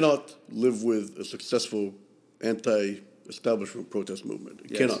cannot live with a successful anti-establishment protest movement.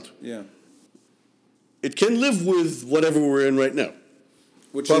 It cannot. Yeah. It can live with whatever we're in right now.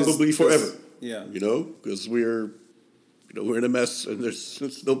 Which probably is forever. Yeah. Because we're in a mess and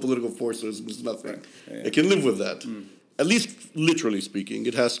there's no political forces, there's nothing. Right. Yeah. It can live with that. At least literally speaking.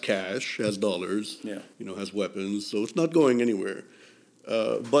 It has cash, has dollars, has weapons, so it's not going anywhere.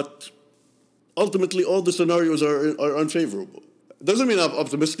 But ultimately, all the scenarios are unfavorable. It doesn't mean I'm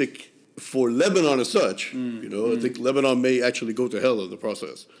optimistic for Lebanon as such. I think Lebanon may actually go to hell in the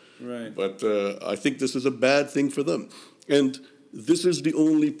process. Right. But I think this is a bad thing for them. And this is the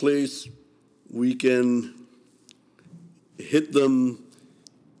only place we can hit them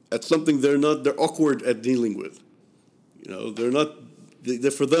at something they're awkward at dealing with.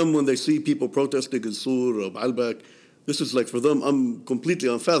 They're for them, when they see people protesting in Sur or Baalbek, this is like, for them, completely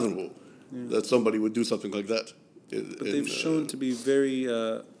unfathomable that somebody would do something like that. But they've shown to be very,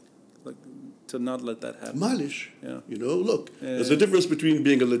 to not let that happen. Malish. Look, there's a difference between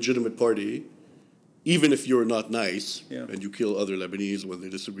being a legitimate party, even if you're not nice, and you kill other Lebanese when they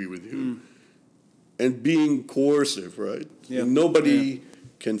disagree with you, and being coercive, right? Yeah. And nobody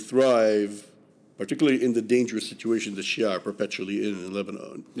can thrive, particularly in the dangerous situation the Shia are perpetually in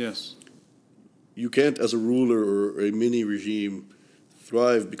Lebanon. Yes. You can't, as a ruler or a mini regime,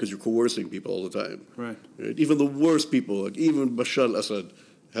 thrive because you're coercing people all the time. Right. Even the worst people, like even Bashar al-Assad,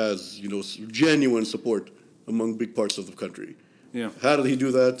 has genuine support among big parts of the country. Yeah. How did he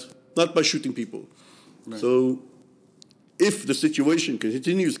do that? Not by shooting people. Right. So, if the situation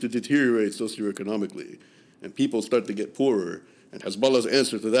continues to deteriorate socioeconomically, and people start to get poorer, and Hezbollah's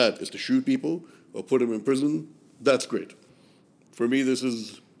answer to that is to shoot people or put them in prison, that's great. For me, this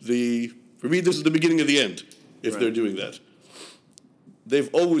is the beginning of the end, if they're doing that.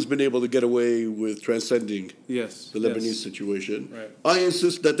 They've always been able to get away with transcending the Lebanese situation. Right. I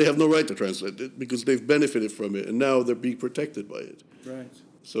insist that they have no right to transcend it because they've benefited from it, and now they're being protected by it. Right.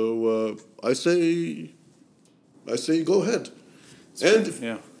 So I say, go ahead.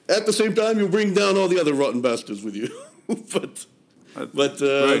 And at the same time, you bring down all the other rotten bastards with you.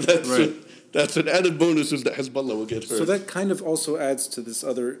 That's an added bonus, is that Hezbollah will get hurt. So that kind of also adds to this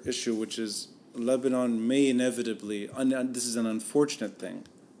other issue, which is Lebanon may inevitably, and this is an unfortunate thing,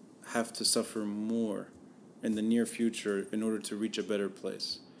 have to suffer more in the near future in order to reach a better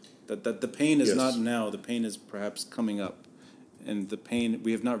place. That the pain is not now, the pain is perhaps coming up. And the pain,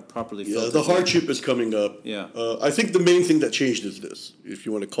 we have not properly felt. Yeah, the hardship is coming up. Yeah. I think the main thing that changed is this, if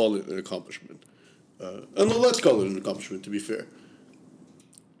you want to call it an accomplishment. And let's call it an accomplishment, to be fair.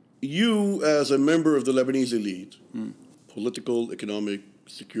 You, as a member of the Lebanese elite, political, economic,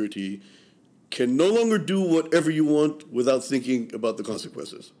 security, can no longer do whatever you want without thinking about the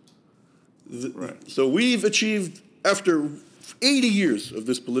consequences. So we've achieved, after 80 years of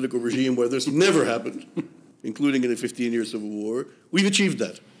this political regime where this never happened, including in a 15-year civil war, we've achieved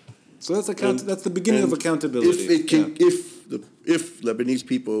that. So that's the beginning of accountability. If Lebanese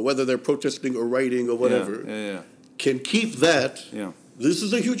people, whether they're protesting or writing or whatever, can keep that, this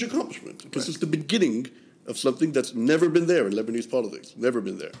is a huge accomplishment because it's the beginning of something that's never been there in Lebanese politics. Never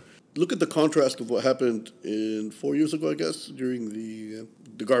been there. Look at the contrast of what happened 4 years ago, I guess, during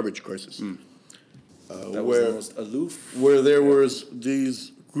the garbage crisis. That was the most aloof. Where there was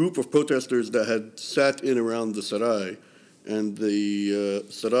these group of protesters that had sat in around the Sarai, and the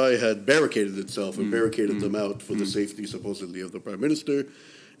Sarai had barricaded itself and barricaded them out for the safety, supposedly, of the Prime Minister.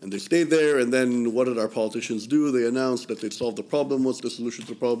 And they stayed there, and then what did our politicians do? They announced that they'd solved the problem. What's the solution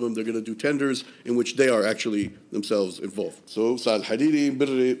to the problem? They're going to do tenders in which they are actually themselves involved. So Saad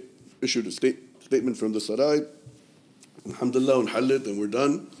Hariri issued a statement from the Sarai. Alhamdulillah, unhallit, and we're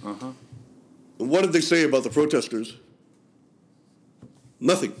done. And what did they say about the protesters?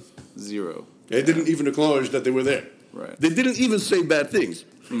 Nothing. Zero. They didn't even acknowledge that they were there. Right. They didn't even say bad things,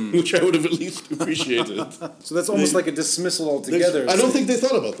 which I would have at least appreciated. So that's almost like a dismissal altogether. I don't think they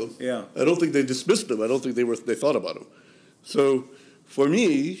thought about them. Yeah. I don't think they dismissed them. I don't think they thought about them. So for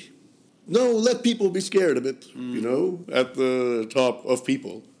me, no, let people be scared a bit, at the top of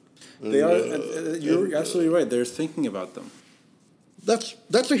people. They are. You're absolutely right. They're thinking about them.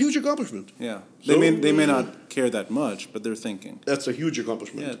 That's a huge accomplishment. Yeah, they may not care that much, but they're thinking. That's a huge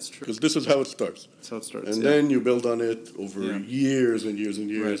accomplishment. Yeah, it's true. Because this is how it starts. That's how it starts. And then you build on it over years and years and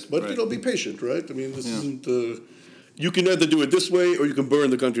years. Right, but be patient, right? I mean, this isn't. You can either do it this way, or you can burn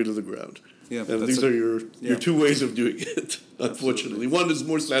the country to the ground. Yeah, and these are your two ways of doing it. Unfortunately, one is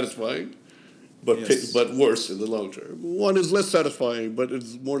more satisfying, but worse in the long term. One is less satisfying, but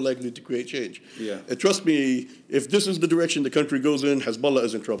it's more likely to create change. Yeah. And trust me, if this is the direction the country goes in, Hezbollah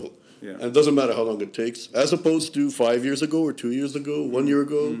is in trouble. Yeah. And it doesn't matter how long it takes, as opposed to 5 years ago or 2 years ago, 1 year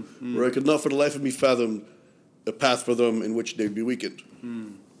ago, where I could not for the life of me fathom a path for them in which they'd be weakened,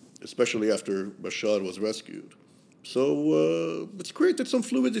 especially after Bashar was rescued. So it's created some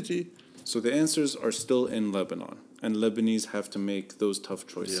fluidity. So the answers are still in Lebanon, and Lebanese have to make those tough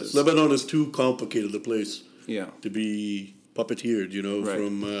choices. Yes. Lebanon is too complicated a place to be puppeteered, right.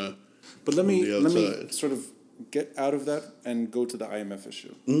 from But let me sort of get out of that and go to the IMF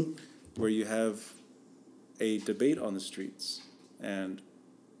issue, where you have a debate on the streets, and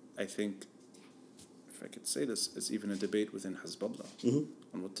I think, if I could say this, it's even a debate within Hezbollah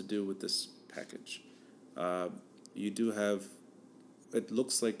on what to do with this package. You do have, it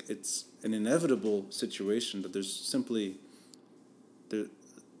looks like it's an inevitable situation that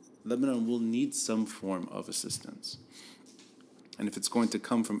Lebanon will need some form of assistance. And if it's going to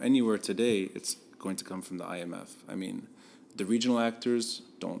come from anywhere today, it's going to come from the IMF. I mean, the regional actors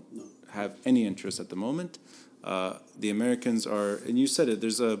don't have any interest at the moment. The Americans are, and you said it,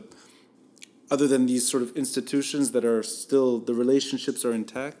 other than these sort of institutions that are still, the relationships are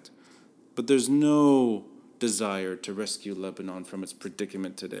intact, but there's no desire to rescue Lebanon from its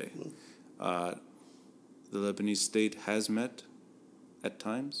predicament today. The Lebanese state has met at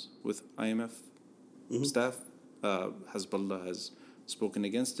times with IMF staff. Hezbollah has spoken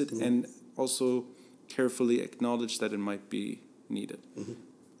against it and also carefully acknowledged that it might be needed.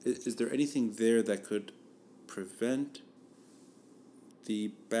 Is there anything there that could prevent the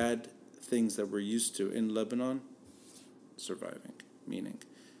bad things that we're used to in Lebanon surviving? Meaning,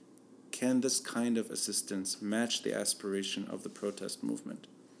 can this kind of assistance match the aspiration of the protest movement?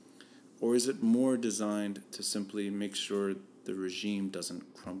 Or is it more designed to simply make sure the regime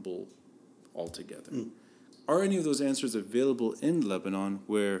doesn't crumble altogether? Are any of those answers available in Lebanon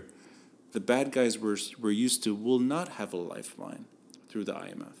where the bad guys we're used to will not have a lifeline through the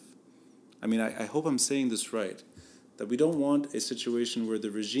IMF? I mean, I hope I'm saying this right, that we don't want a situation where the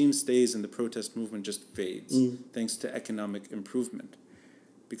regime stays and the protest movement just fades thanks to economic improvement.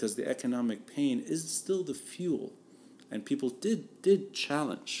 Because the economic pain is still the fuel, and people did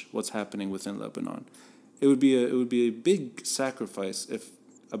challenge what's happening within Lebanon. It would be a big sacrifice if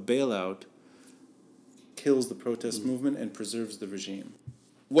a bailout kills the protest movement and preserves the regime.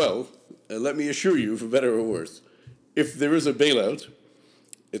 Well, let me assure you, for better or worse, if there is a bailout,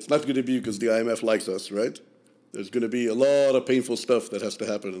 it's not going to be because the IMF likes us, right? There's going to be a lot of painful stuff that has to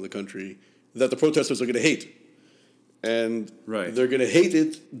happen in the country that the protesters are going to hate. And they're going to hate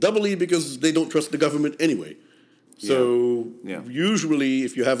it doubly because they don't trust the government anyway. So usually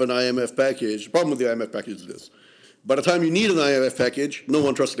if you have an IMF package, the problem with the IMF package is this. By the time you need an IMF package, no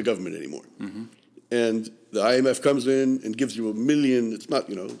one trusts the government anymore. And the IMF comes in and gives you $1 million. It's not,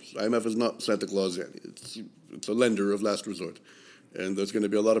 IMF is not Santa Claus yet. It's a lender of last resort. And there's going to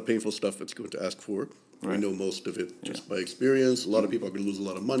be a lot of painful stuff it's going to ask for. We know most of it just by experience. A lot of people are going to lose a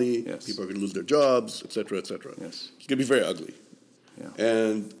lot of money. People are going to lose their jobs, et cetera, et cetera. It's going to be very ugly. Yeah.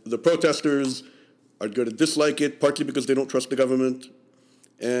 And the protesters are going to dislike it, partly because they don't trust the government,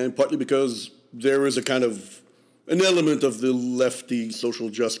 and partly because there is a kind of an element of the lefty social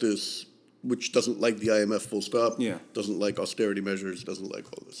justice which doesn't like the IMF full stop, doesn't like austerity measures, doesn't like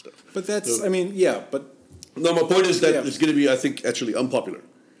all this stuff. But that's, so, but... No, my point is that it's going to be, I think, actually unpopular.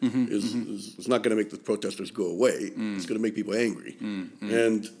 It's not going to make the protesters go away. It's going to make people angry.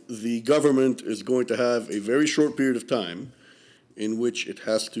 And the government is going to have a very short period of time in which it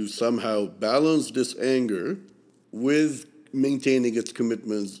has to somehow balance this anger with maintaining its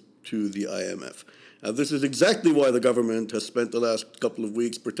commitments to the IMF. Now, this is exactly why the government has spent the last couple of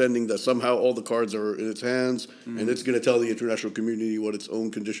weeks pretending that somehow all the cards are in its hands and it's going to tell the international community what its own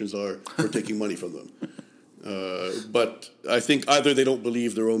conditions are for taking money from them. But I think either they don't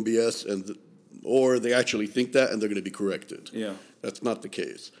believe their own BS or they actually think that and they're going to be corrected. Yeah. That's not the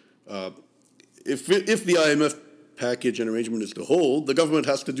case. If the IMF package and arrangement is to hold, the government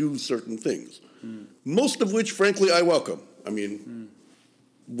has to do certain things, most of which, frankly, I welcome. I mean,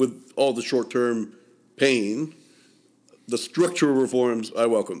 with all the short-term pain, the structural reforms, I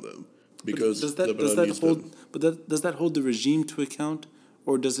welcome them because does that hold the regime to account,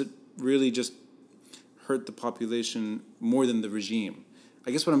 or does it really just hurt the population more than the regime?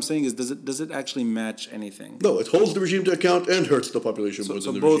 I guess what I'm saying is, does it actually match anything? No, it holds the regime to account and hurts the population more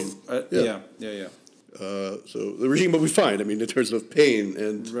than the regime. So the regime will be fine. I mean, in terms of pain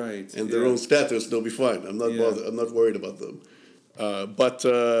and their own status, they'll be fine. I'm not bothered. I'm not worried about them. But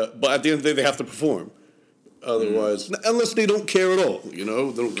at the end of the day, they have to perform. Otherwise, unless they don't care at all, they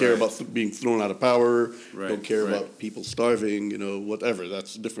don't care about being thrown out of power, don't care about people starving, whatever.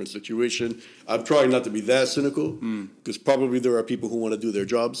 That's a different situation. I'm trying not to be that cynical, because probably there are people who want to do their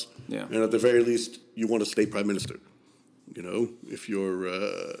jobs, and at the very least, you want to stay prime minister, if you're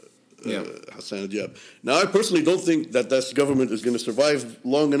Hassan Diab. Now, I personally don't think that this government is going to survive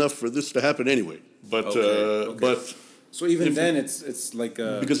long enough for this to happen anyway. But so even then, it's like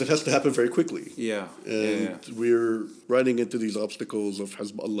because it has to happen very quickly. Yeah, and we're running into these obstacles of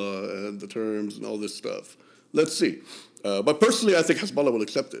Hezbollah and the terms and all this stuff. Let's see. But personally, I think Hezbollah will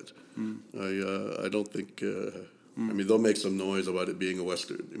accept it. I don't think. I mean, they'll make some noise about it being a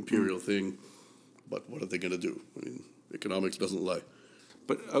Western imperial thing, but what are they going to do? I mean, economics doesn't lie.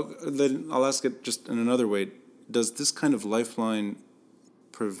 But then I'll ask it just in another way: does this kind of lifeline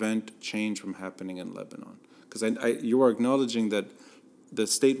prevent change from happening in Lebanon? Because you are acknowledging that the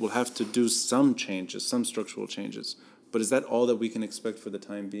state will have to do some changes, some structural changes. But is that all that we can expect for the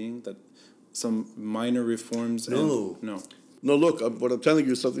time being? That some minor reforms? No. Look, what I'm telling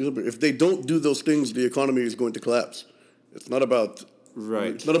you is something simple. If they don't do those things, the economy is going to collapse. It's not about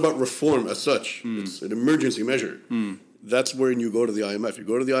It's not about reform as such. It's an emergency measure. That's when you go to the IMF. You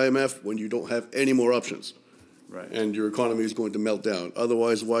go to the IMF when you don't have any more options. Right. And your economy is going to melt down.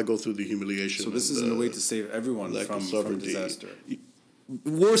 Otherwise, why go through the humiliation? So this isn't a way to save everyone from disaster.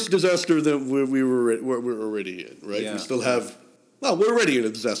 Worse disaster than we're already in, right? Yeah. We still have... Well, we're already in a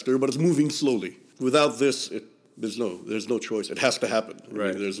disaster, but it's moving slowly. Without this, there's no choice. It has to happen.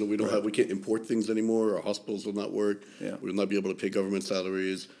 Right. I mean, we can't import things anymore. Our hospitals will not work. Yeah. We will not be able to pay government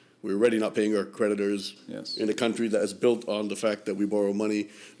salaries. We're already not paying our creditors in a country that is built on the fact that we borrow money.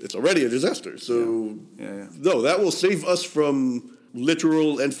 It's already a disaster. So, no, that will save us from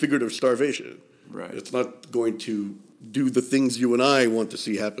literal and figurative starvation. Right. It's not going to do the things you and I want to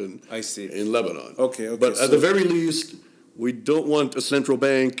see happen in Lebanon. Okay. But at the very least, we don't want a central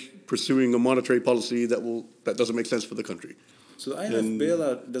bank pursuing a monetary policy that doesn't make sense for the country. So the IMF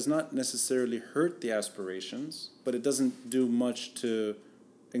bailout does not necessarily hurt the aspirations, but it doesn't do much to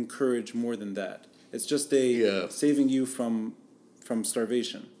encourage more than that. It's just saving you from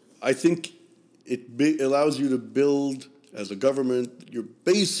starvation. I think it allows you to build, as a government, your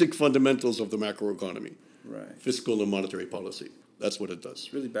basic fundamentals of the macroeconomy. Right. Fiscal and monetary policy. That's what it does.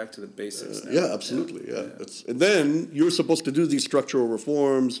 It's really back to the basics now. Yeah, absolutely. Yeah. And then you're supposed to do these structural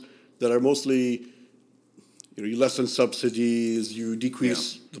reforms that are mostly, you lessen subsidies, you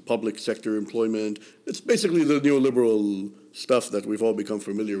decrease the public sector employment. It's basically the neoliberal stuff that we've all become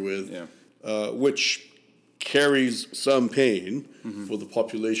familiar with, which carries some pain for the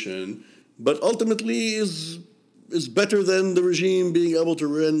population, but ultimately is better than the regime being able to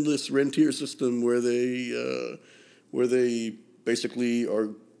run this rentier system where they basically are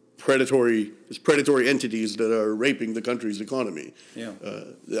predatory entities that are raping the country's economy. Yeah.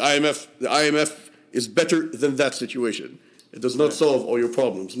 The IMF is better than that situation. It does not solve all your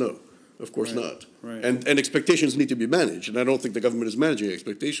problems. No, of course not. Right. And expectations need to be managed. And I don't think the government is managing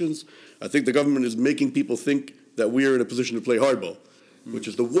expectations. I think the government is making people think that we are in a position to play hardball, which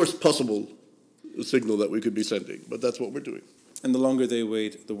is the worst possible signal that we could be sending. But that's what we're doing. And the longer they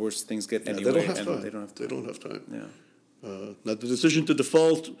wait, the worse things get anyway. They don't have time. They don't have time. Yeah. Now, the decision to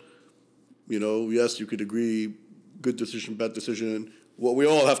default, yes, you could agree, good decision, bad decision. What we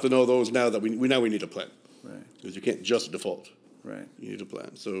all have to know, though, is now that we need a plan. Right. Because you can't just default. Right. You need a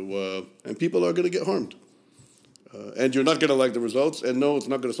plan. So, and people are going to get harmed. And you're not going to like the results. And no, it's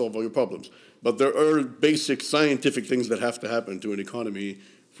not going to solve all your problems. But there are basic scientific things that have to happen to an economy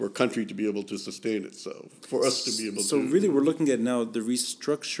for a country to be able to sustain itself, for us to be able to... So really we're looking at now the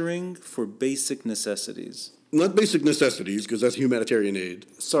restructuring for basic necessities. Not basic necessities, because that's humanitarian aid.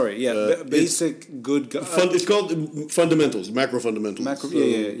 Sorry, yeah, basic good... it's called fundamentals, macro fundamentals.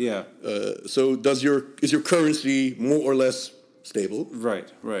 So is your currency more or less stable? Right.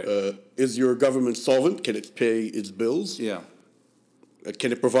 Is your government solvent? Can it pay its bills? Yeah.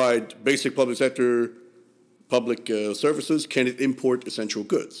 Can it provide basic public sector... public services? Can it import essential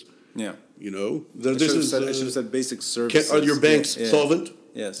goods? Yeah. I should have said basic services. Are your banks solvent?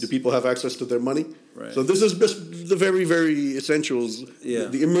 Yes. Do people have access to their money? Right. So this is just the very, very essentials,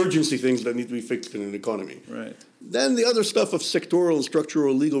 the emergency things that need to be fixed in an economy. Right. Then the other stuff of sectoral,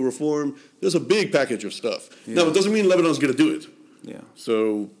 structural, legal reform, there's a big package of stuff. Yeah. Now, it doesn't mean Lebanon's going to do it. Yeah.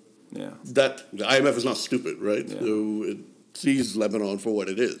 So that the IMF is not stupid, right? Yeah. So it sees Lebanon for what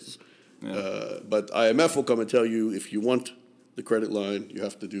it is. Yeah. But IMF will come and tell you, if you want the credit line, you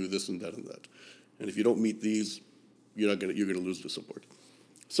have to do this and that and that. And if you don't meet these, you're going to lose the support.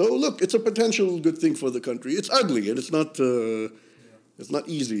 So look, it's a potential good thing for the country. It's ugly and it's not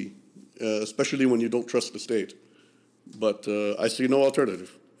easy, especially when you don't trust the state. But I see no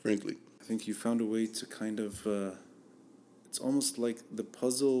alternative, frankly. I think you found a way to kind of. It's almost like the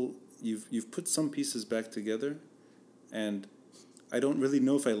puzzle. You've put some pieces back together, and I don't really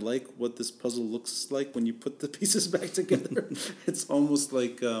know if I like what this puzzle looks like when you put the pieces back together. It's almost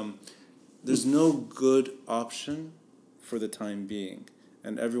like there's no good option for the time being.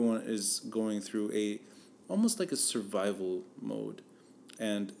 And everyone is going through almost like a survival mode.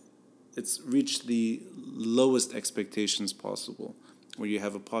 And it's reached the lowest expectations possible, where you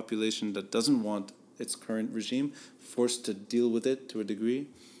have a population that doesn't want its current regime, forced to deal with it to a degree,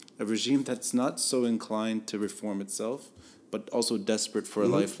 a regime that's not so inclined to reform itself, but also desperate for a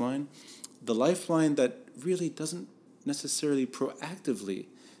lifeline. The lifeline that really doesn't necessarily proactively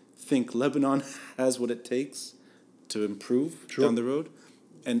think Lebanon has what it takes to improve down the road,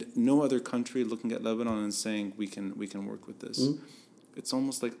 and no other country looking at Lebanon and saying we can work with this. It's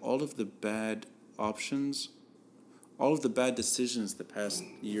almost like all of the bad options, all of the bad decisions the past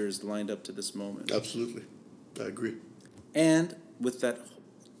years lined up to this moment. Absolutely, I agree. And with that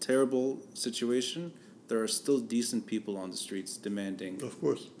terrible situation, there are still decent people on the streets demanding, of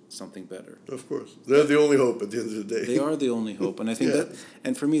course, something better. Of course, they're the only hope at the end of the day. They are the only hope, and I think that,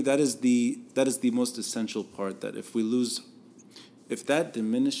 and for me, that is the most essential part. That if that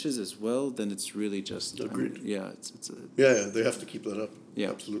diminishes as well, then it's really just agreed. They have to keep that up. Yeah,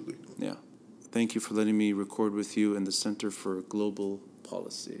 absolutely. Yeah, thank you for letting me record with you in the Center for Global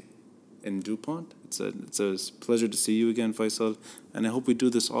Policy in DuPont. It's a pleasure to see you again, Faysal, and I hope we do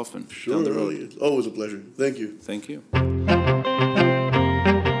this often down the road. It's always a pleasure. Thank you. Thank you.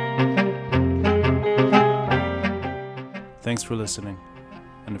 Thanks for listening,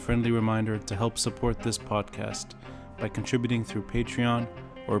 and a friendly reminder to help support this podcast by contributing through Patreon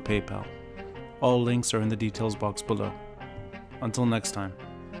or PayPal. All links are in the details box below. Until next time,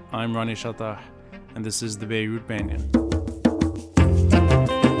 I'm Rani Shatah, and this is the Beirut Banyan.